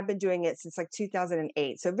 and they have been doing it since like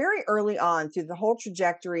 2008. So very early on through the whole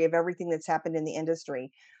trajectory of everything that's happened in the industry.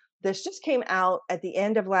 This just came out at the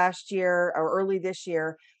end of last year or early this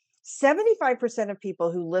year. 75% of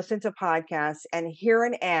people who listen to podcasts and hear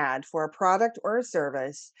an ad for a product or a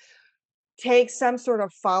service take some sort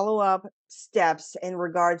of follow-up steps in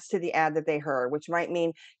regards to the ad that they heard, which might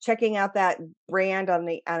mean checking out that brand on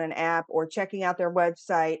an app, or checking out their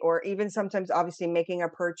website, or even sometimes obviously making a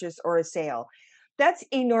purchase or a sale. That's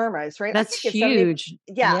enormous, right? I That's could get 70, huge.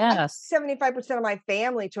 yeah, I could Yes. 75% of my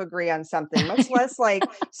family to agree on something, much less like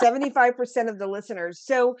 75% of the listeners.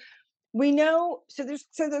 So we know, so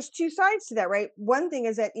there's two sides to that, right? One thing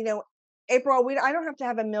is that, April, I don't have to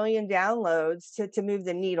have a million downloads to move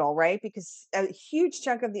the needle, right? Because a huge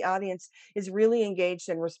chunk of the audience is really engaged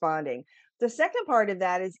and responding. The second part of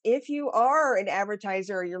that is, if you are an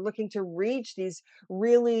advertiser or you're looking to reach these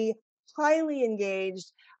really highly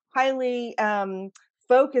engaged, highly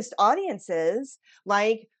focused audiences,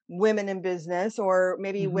 like women in business, or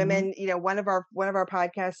maybe Mm-hmm. women, one of our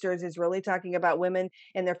podcasters is really talking about women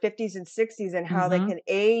in their 50s and 60s, and how they Mm-hmm. can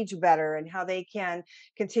age better, and how they can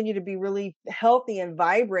continue to be really healthy and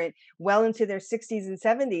vibrant well into their 60s and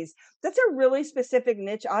 70s. That's a really specific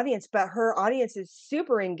niche audience, but her audience is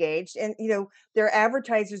super engaged, and they're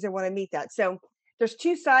advertisers that want to meet that. So there's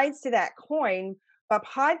two sides to that coin. But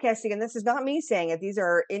podcasting, and this is not me saying it, these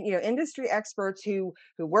are industry experts who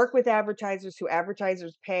work with advertisers, who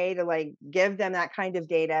advertisers pay to like give them that kind of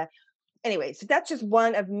data. Anyway, so that's just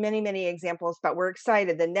one of many, many examples, but we're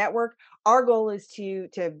excited. The network, our goal is to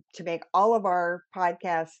make all of our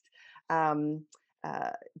podcasts um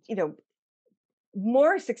uh you know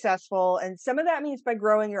more successful. And some of that means by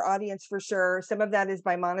growing your audience, for sure. Some of that is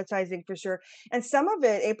by monetizing, for sure. And some of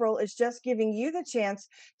it, April, is just giving you the chance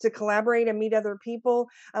to collaborate and meet other people.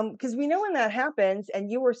 Because we know when that happens,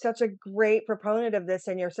 and you were such a great proponent of this,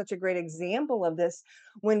 and you're such a great example of this,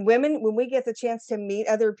 when we get the chance to meet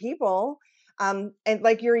other people, and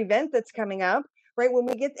like your event that's coming up, right? When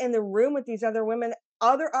we get in the room with these other women,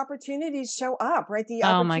 other opportunities show up, right? The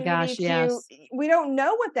Oh my opportunity gosh. to, Yes. we don't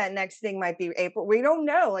know what that next thing might be, April. We don't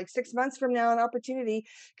know. Like 6 months from now, an opportunity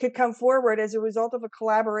could come forward as a result of a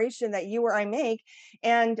collaboration that you or I make.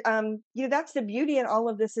 And, that's the beauty in all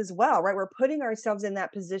of this as well, right? We're putting ourselves in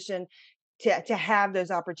that position to have those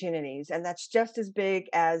opportunities. And that's just as big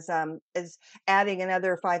as adding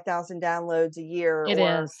another 5,000 downloads a year, It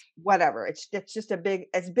or is. whatever. It's just as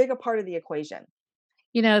big a part of the equation.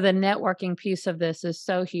 The networking piece of this is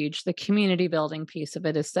so huge. The community building piece of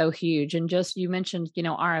it is so huge. And just you mentioned,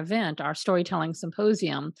 our event, our storytelling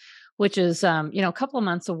symposium, which is, a couple of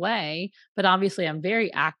months away, but obviously I'm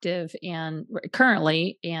very active and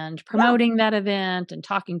currently and Yeah. promoting that event and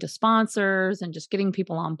talking to sponsors and just getting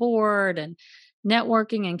people on board and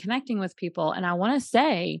networking and connecting with people. And I want to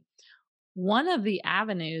say one of the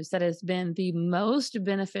avenues that has been the most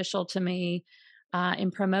beneficial to me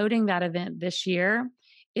in promoting that event this year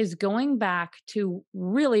is going back to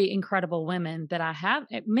really incredible women that I have,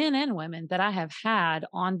 men and women that I have had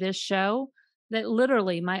on this show, that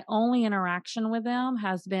literally my only interaction with them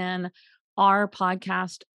has been our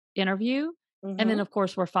podcast interview. And then, Hmm. of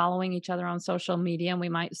course, we're following each other on social media and we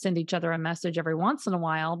might send each other a message every once in a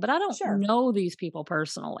while, but I don't Sure. know these people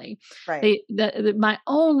personally. Right. My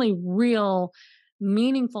only real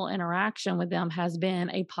meaningful interaction with them has been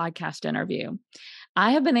a podcast interview.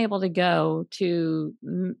 I have been able to go to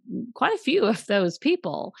quite a few of those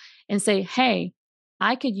people and say, "Hey,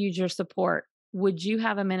 I could use your support. Would you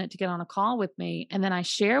have a minute to get on a call with me?" And then I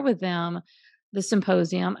share with them the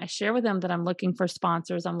symposium. I share with them that I'm looking for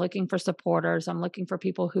sponsors, I'm looking for supporters, I'm looking for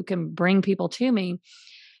people who can bring people to me.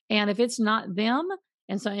 And if it's not them,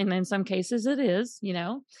 and in some cases it is,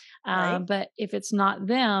 Right. but if it's not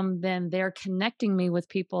them, then they're connecting me with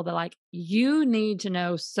people that like, you need to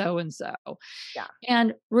know so and so. Yeah.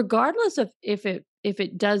 And regardless of if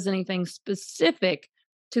it does anything specific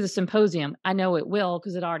to the symposium, I know it will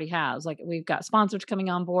because it already has. Like we've got sponsors coming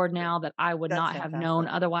on board now that I would That's not have known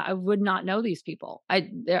fantastic. otherwise. I would not know these people.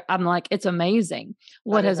 I'm like, it's amazing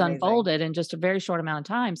what That is has amazing. unfolded in just a very short amount of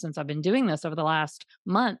time since I've been doing this over the last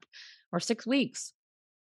month or 6 weeks.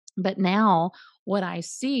 But now what I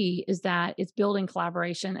see is that it's building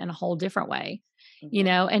collaboration in a whole different way. Hmm.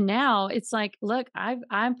 And now it's like, look,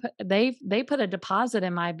 they put a deposit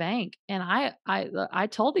in my bank, and I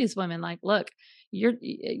told these women like, look,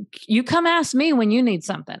 you come ask me when you need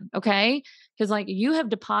something, okay? Because like you have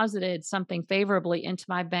deposited something favorably into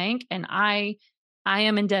my bank, and I I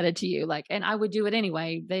am indebted to you. Like, and I would do it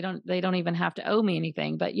anyway. They don't even have to owe me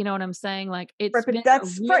anything, but you know what I'm saying? Like, Right, it's but been a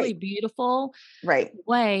that's really right. beautiful Right.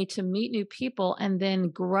 way to meet new people and then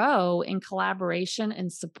grow in collaboration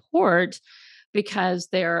and support because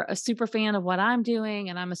they're a super fan of what I'm doing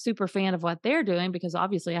and I'm a super fan of what they're doing because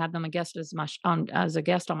obviously I have them a guest as a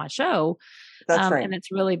guest on my show. That's right. And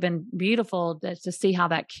it's really been beautiful to see how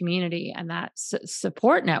that community and that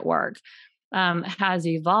support network has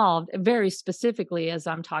evolved very specifically as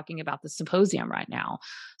I'm talking about the symposium right now.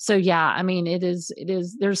 So yeah, I mean,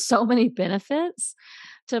 there's so many benefits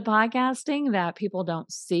to podcasting that people don't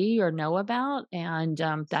see or know about. And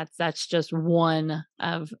that's just one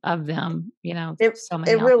of them, It so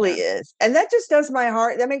many it out really there. is. And that just does my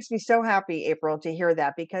heart. That makes me so happy, April, to hear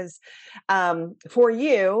that because for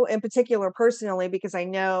you in particular, personally, because I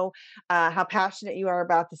know how passionate you are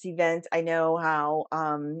about this event. I know how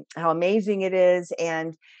amazing it is.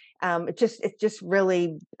 And it just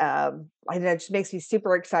really I don't know, it just makes me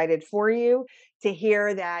super excited for you to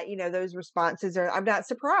hear that, those responses are, I'm not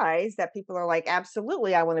surprised that people are like,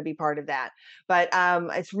 absolutely, I want to be part of that. But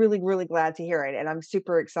it's really, really glad to hear it. And I'm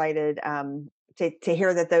super excited to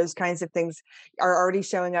hear that those kinds of things are already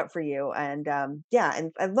showing up for you. And yeah,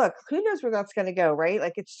 and look, who knows where that's going to go, right?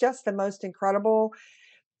 Like it's just the most incredible.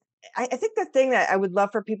 I think the thing that I would love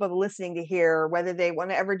for people listening to hear, whether they want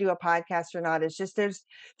to ever do a podcast or not, is just there's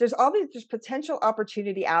potential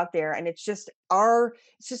opportunity out there, and it's just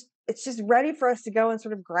ready for us to go and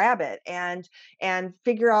sort of grab it and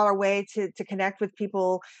figure out a way to connect with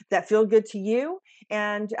people that feel good to you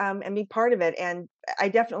and be part of it. And I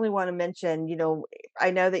definitely want to mention,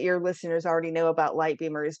 I know that your listeners already know about Light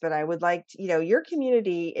Beamers, but I would like to, your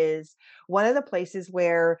community is one of the places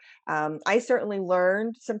where I certainly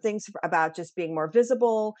learned some things about just being more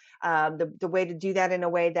visible, the way to do that in a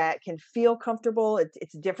way that can feel comfortable.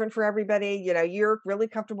 It's different for everybody. You're really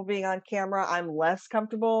comfortable being on camera. I'm less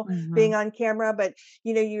comfortable being Mhm. on camera, but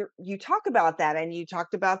you talk about that and you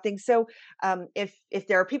talked about things. So if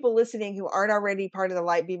there are people listening who aren't already part of the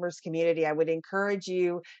Light Beamers community, I would encourage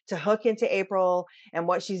you to hook into April and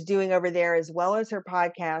what she's doing over there, as well as her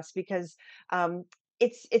podcast, because um,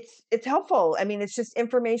 it's helpful. I mean, it's just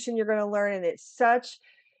information you're going to learn, and it's such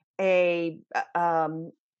a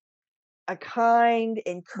a kind,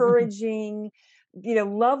 encouraging,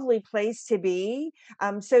 lovely place to be.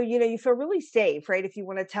 So you feel really safe, right? If you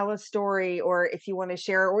want to tell a story, or if you want to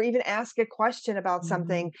share, or even ask a question about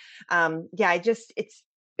something, Mhm. yeah,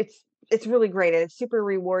 it's really great, and it's super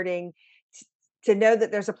rewarding to know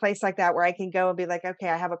that there's a place like that where I can go and be like, okay,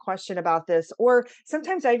 I have a question about this. Or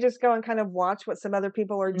sometimes I just go and kind of watch what some other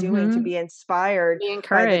people are doing to Mhm. be inspired Be by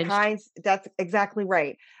the encouraged. kinds. That's exactly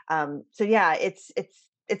right. So yeah, it's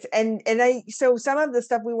and I so some of the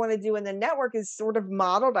stuff we want to do in the network is sort of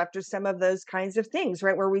modeled after some of those kinds of things,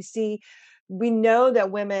 right? Where we know that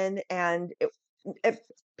women and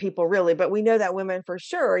people really, but we know that women for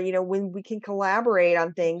sure, when we can collaborate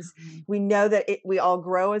on things, Mhm. we know that we all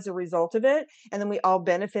grow as a result of it, and then we all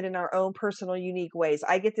benefit in our own personal unique ways.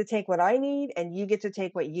 I get to take what I need, and you get to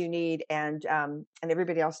take what you need, and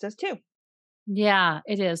everybody else does too. Yeah,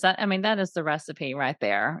 it is. I mean, that is the recipe right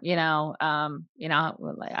there. I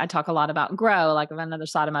talk a lot about grow, like of another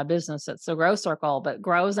side of my business. It's the grow circle, but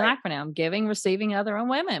grow is an Right. acronym: giving, receiving, other, and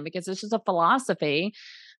women, because it's just a philosophy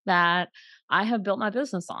that I have built my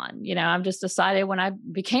business on. I've just decided when I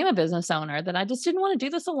became a business owner that I just didn't want to do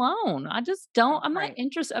this alone. I just don't, I'm not Right.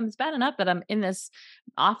 interested. It's bad enough that I'm in this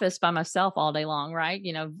office by myself all day long, right?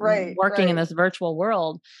 Right. Working in Right. this virtual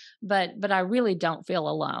world, but I really don't feel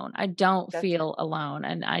alone. I don't That's right. feel alone.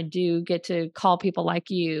 And I do get to call people like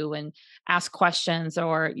you and ask questions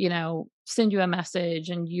or, send you a message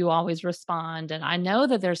and you always respond. And I know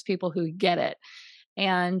that there's people who get it.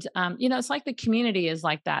 And it's like the community is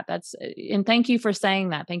like that. And thank you for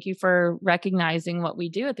saying that. Thank you for recognizing what we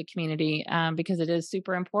do at the community, because it is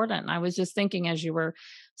super important. I was just thinking as you were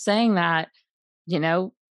saying that, you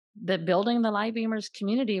know, that building the Light Beamers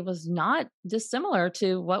community was not dissimilar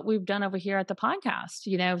to what we've done over here at the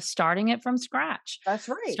podcast, starting it from scratch, That's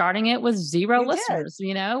right. starting it with zero You did. listeners,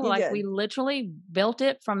 You like we did. literally built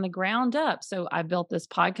it from the ground up. So I built this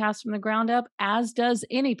podcast from the ground up, as does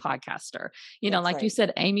any podcaster. That's Like you right.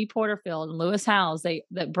 said, Amy Porterfield and Lewis Howes,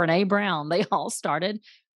 that Brene Brown, they all started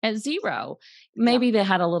at zero. Yeah. Maybe they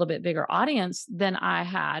had a little bit bigger audience than I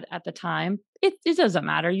had at the time. It doesn't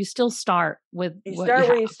matter. You still start with You what you start have.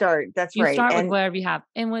 where you start. That's You right. start with And whatever you have.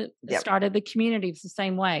 And what yep. started the community the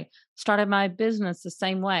same way, started my business the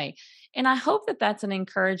same way. And I hope that that's an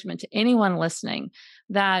encouragement to anyone listening,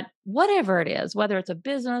 that whatever it is, whether it's a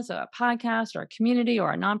business or a podcast or a community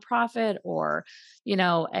or a nonprofit or,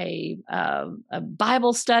 a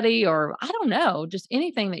Bible study, or I don't know, just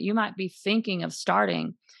anything that you might be thinking of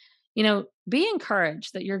starting, be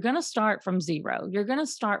encouraged that you're going to start from zero. You're going to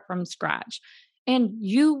start from scratch. And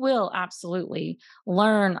you will absolutely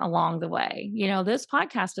learn along the way. This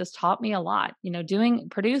podcast has taught me a lot.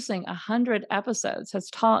 Producing 100 episodes has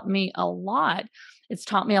taught me a lot. It's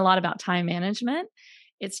taught me a lot about time management.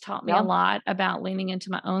 It's taught me a Yeah. lot about leaning into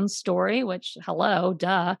my own story, which, hello,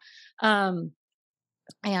 duh. And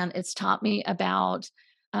it's taught me about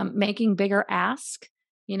making bigger ask,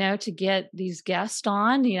 to get these guests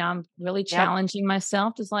on. I'm really Yep. challenging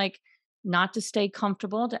myself to not to stay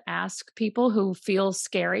comfortable, to ask people who feel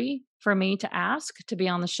scary for me to ask to be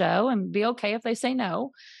on the show, and be okay if they say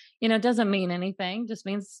no. It doesn't mean anything, just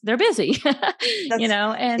means they're busy, That's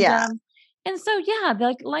and yeah. and so, yeah,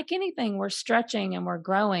 like anything, we're stretching and we're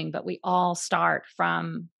growing, but we all start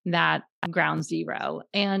from that ground zero.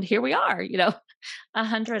 And here we are,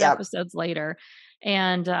 100 Yep. episodes later.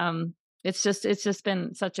 And it's just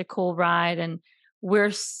been such a cool ride. And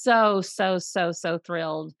we're so, so, so, so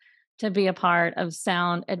thrilled to be a part of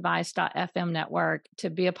soundadvice.fm network, to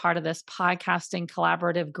be a part of this podcasting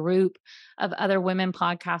collaborative group of other women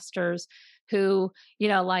podcasters who,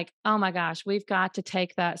 oh my gosh, we've got to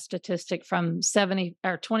take that statistic from 70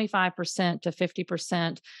 or 25% to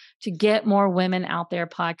 50% to get more women out there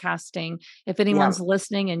podcasting. If anyone's Yep.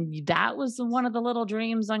 listening and that was one of the little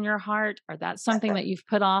dreams on your heart, or that's something that you've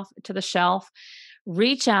put off to the shelf,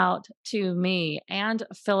 reach out to me and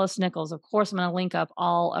Phyllis Nichols. Of course, I'm going to link up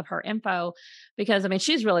all of her info, because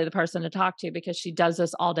she's really the person to talk to, because she does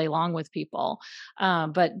this all day long with people.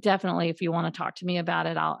 But definitely, if you want to talk to me about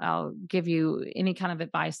it, I'll give you any kind of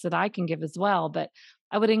advice that I can give as well. But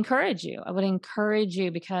I would encourage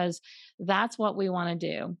you because that's what we want to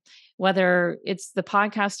do, whether it's the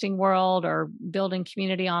podcasting world or building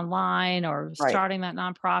community online or Right. starting that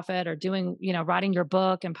nonprofit or doing, writing your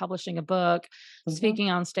book and publishing a book, Mhm. speaking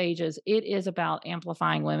on stages. It is about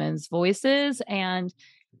amplifying women's voices. And,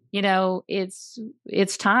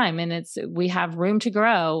 it's time, and we have room to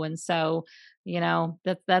grow. And so,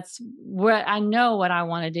 that's what I know what I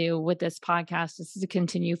want to do with this podcast is to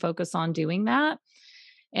continue focus on doing that.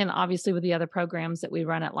 And obviously with the other programs that we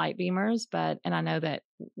run at Light Beamers, and I know that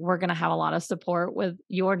we're going to have a lot of support with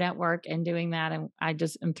your network and doing that. And I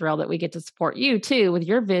just am thrilled that we get to support you too with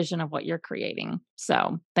your vision of what you're creating.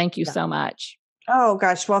 So thank you Yeah. so much. Oh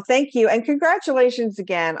gosh. Well, thank you. And congratulations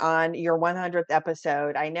again on your 100th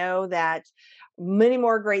episode. I know that many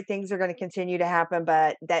more great things are going to continue to happen,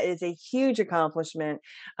 but that is a huge accomplishment.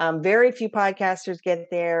 Very few podcasters get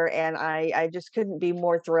there. And I just couldn't be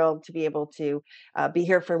more thrilled to be able to be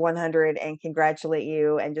here for 100 and congratulate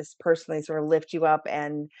you and just personally sort of lift you up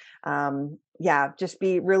and yeah, just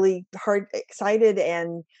be really excited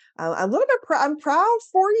and a little bit I'm proud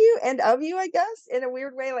for you and of you, I guess, in a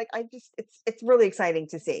weird way. Like it's really exciting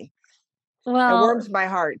to see. It Well, warms my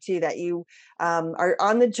heart too that you are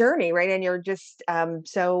on the journey, right? And you're just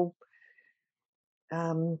so I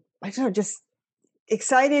don't know, just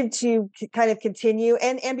excited to kind of continue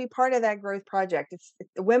and be part of that growth project.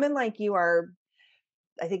 Women like you are,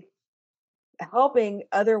 I think, helping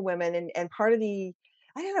other women and part of the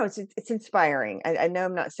I don't know, it's inspiring. I know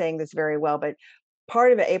I'm not saying this very well, but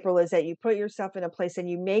part of it, April, is that you put yourself in a place and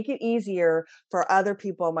you make it easier for other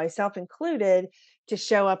people, myself included, to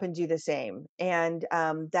show up and do the same. And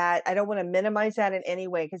that I don't want to minimize that in any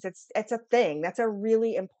way because it's a thing. That's a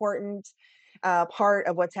really important part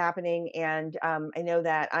of what's happening. And I know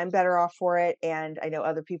that I'm better off for it, and I know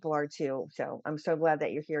other people are too. So I'm so glad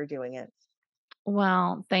that you're here doing it.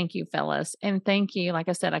 well, thank you, Phyllis. And thank you. Like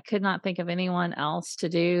I said, I could not think of anyone else to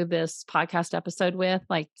do this podcast episode with,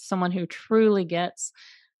 like someone who truly gets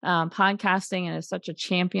podcasting and is such a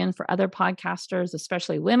champion for other podcasters,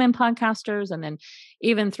 especially women podcasters. And then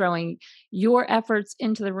even throwing your efforts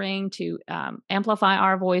into the ring to amplify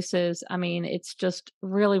our voices. It's just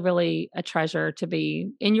really, really a treasure to be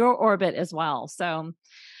in your orbit as well. So,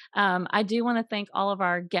 I do want to thank all of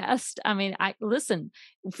our guests. I listen,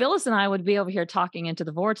 Phyllis and I would be over here talking into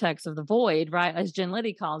the vortex of the void, right? As Jen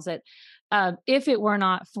Liddy calls it. If it were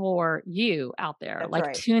not for you out there, That's like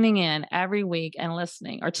right. tuning in every week and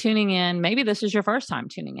listening, or tuning in, maybe this is your first time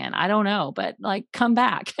tuning in. I don't know, but like come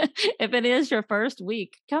back. If it is your first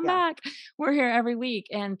week, come Yeah. back. We're here every week.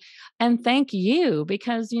 And thank you,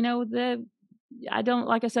 because I don't,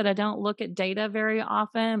 like I said, I don't look at data very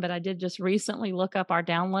often, but I did just recently look up our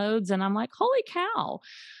downloads and I'm like, holy cow,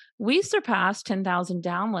 we surpassed 10,000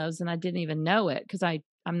 downloads and I didn't even know it because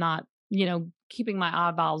I'm not keeping my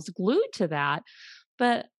eyeballs glued to that.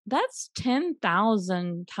 But that's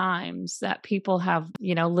 10,000 times that people have,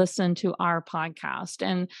 listened to our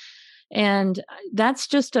podcast. And that's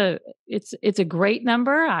just it's a great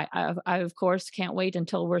number. I of course can't wait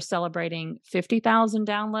until we're celebrating 50,000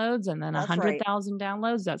 downloads and then That's right. 100,000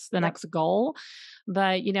 downloads. That's the Yep. next goal.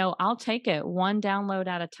 But, I'll take it one download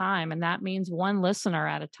at a time. And that means one listener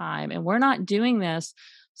at a time. And we're not doing this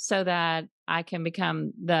so that I can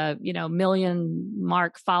become the, million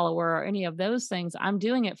mark follower or any of those things. I'm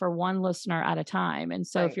doing it for one listener at a time. And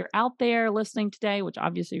so if Right. you're out there listening today, which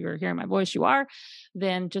obviously you're hearing my voice, you are,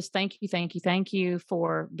 then just thank you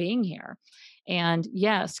for being here. And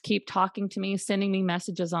yes, keep talking to me, sending me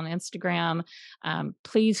messages on Instagram.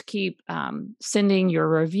 Please keep sending your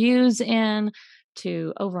reviews in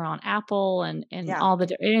to over on Apple and Yeah. all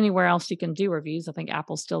anywhere else you can do reviews. I think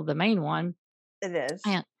Apple's still the main one. It is.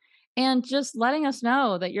 And just letting us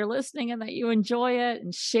know that you're listening and that you enjoy it,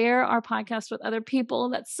 and share our podcast with other people.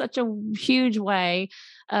 That's such a huge way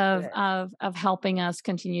of helping us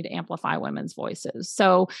continue to amplify women's voices.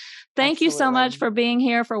 So thank you so much for being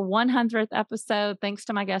here for 100th episode. Thanks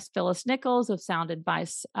to my guest, Phyllis Nichols of Sound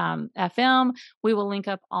Advice FM. We will link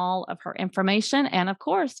up all of her information. And of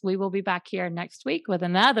course, we will be back here next week with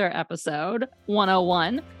another episode,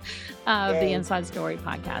 101 of the Inside Story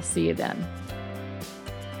podcast. See you then.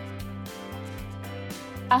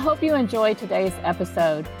 I hope you enjoyed today's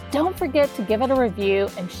episode. Don't forget to give it a review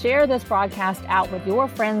and share this broadcast out with your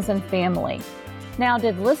friends and family. Now,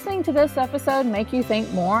 did listening to this episode make you think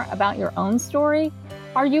more about your own story?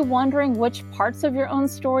 Are you wondering which parts of your own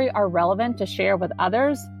story are relevant to share with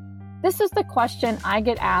others? This is the question I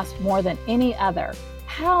get asked more than any other.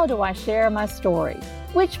 How do I share my story?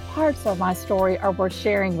 Which parts of my story are worth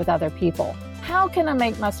sharing with other people? How can I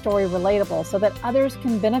make my story relatable so that others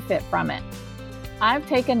can benefit from it? I've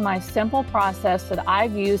taken my simple process that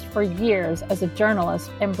I've used for years as a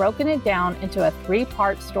journalist and broken it down into a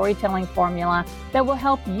 3-part storytelling formula that will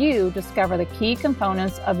help you discover the key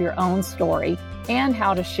components of your own story and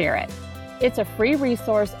how to share it. It's a free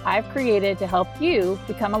resource I've created to help you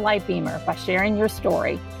become a light beamer by sharing your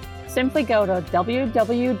story. Simply go to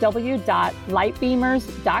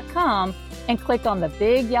www.lightbeamers.com and click on the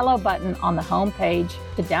big yellow button on the homepage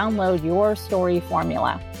to download your story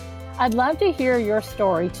formula. I'd love to hear your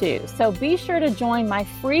story too, so be sure to join my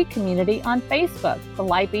free community on Facebook, the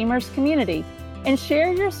Light Beamers Community, and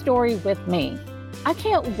share your story with me. I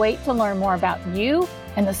can't wait to learn more about you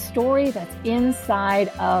and the story that's inside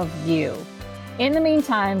of you. In the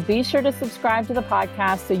meantime, be sure to subscribe to the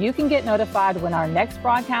podcast so you can get notified when our next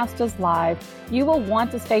broadcast is live. You will want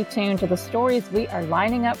to stay tuned to the stories we are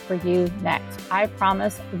lining up for you next. I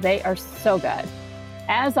promise they are so good.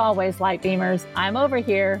 As always, Light Beamers, I'm over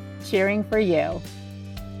here cheering for you.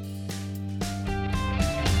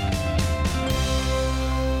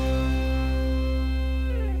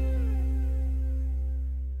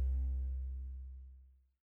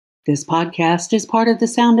 This podcast is part of the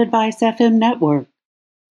Sound Advice FM network.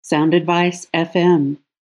 Sound Advice FM.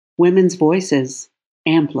 Women's voices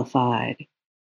amplified.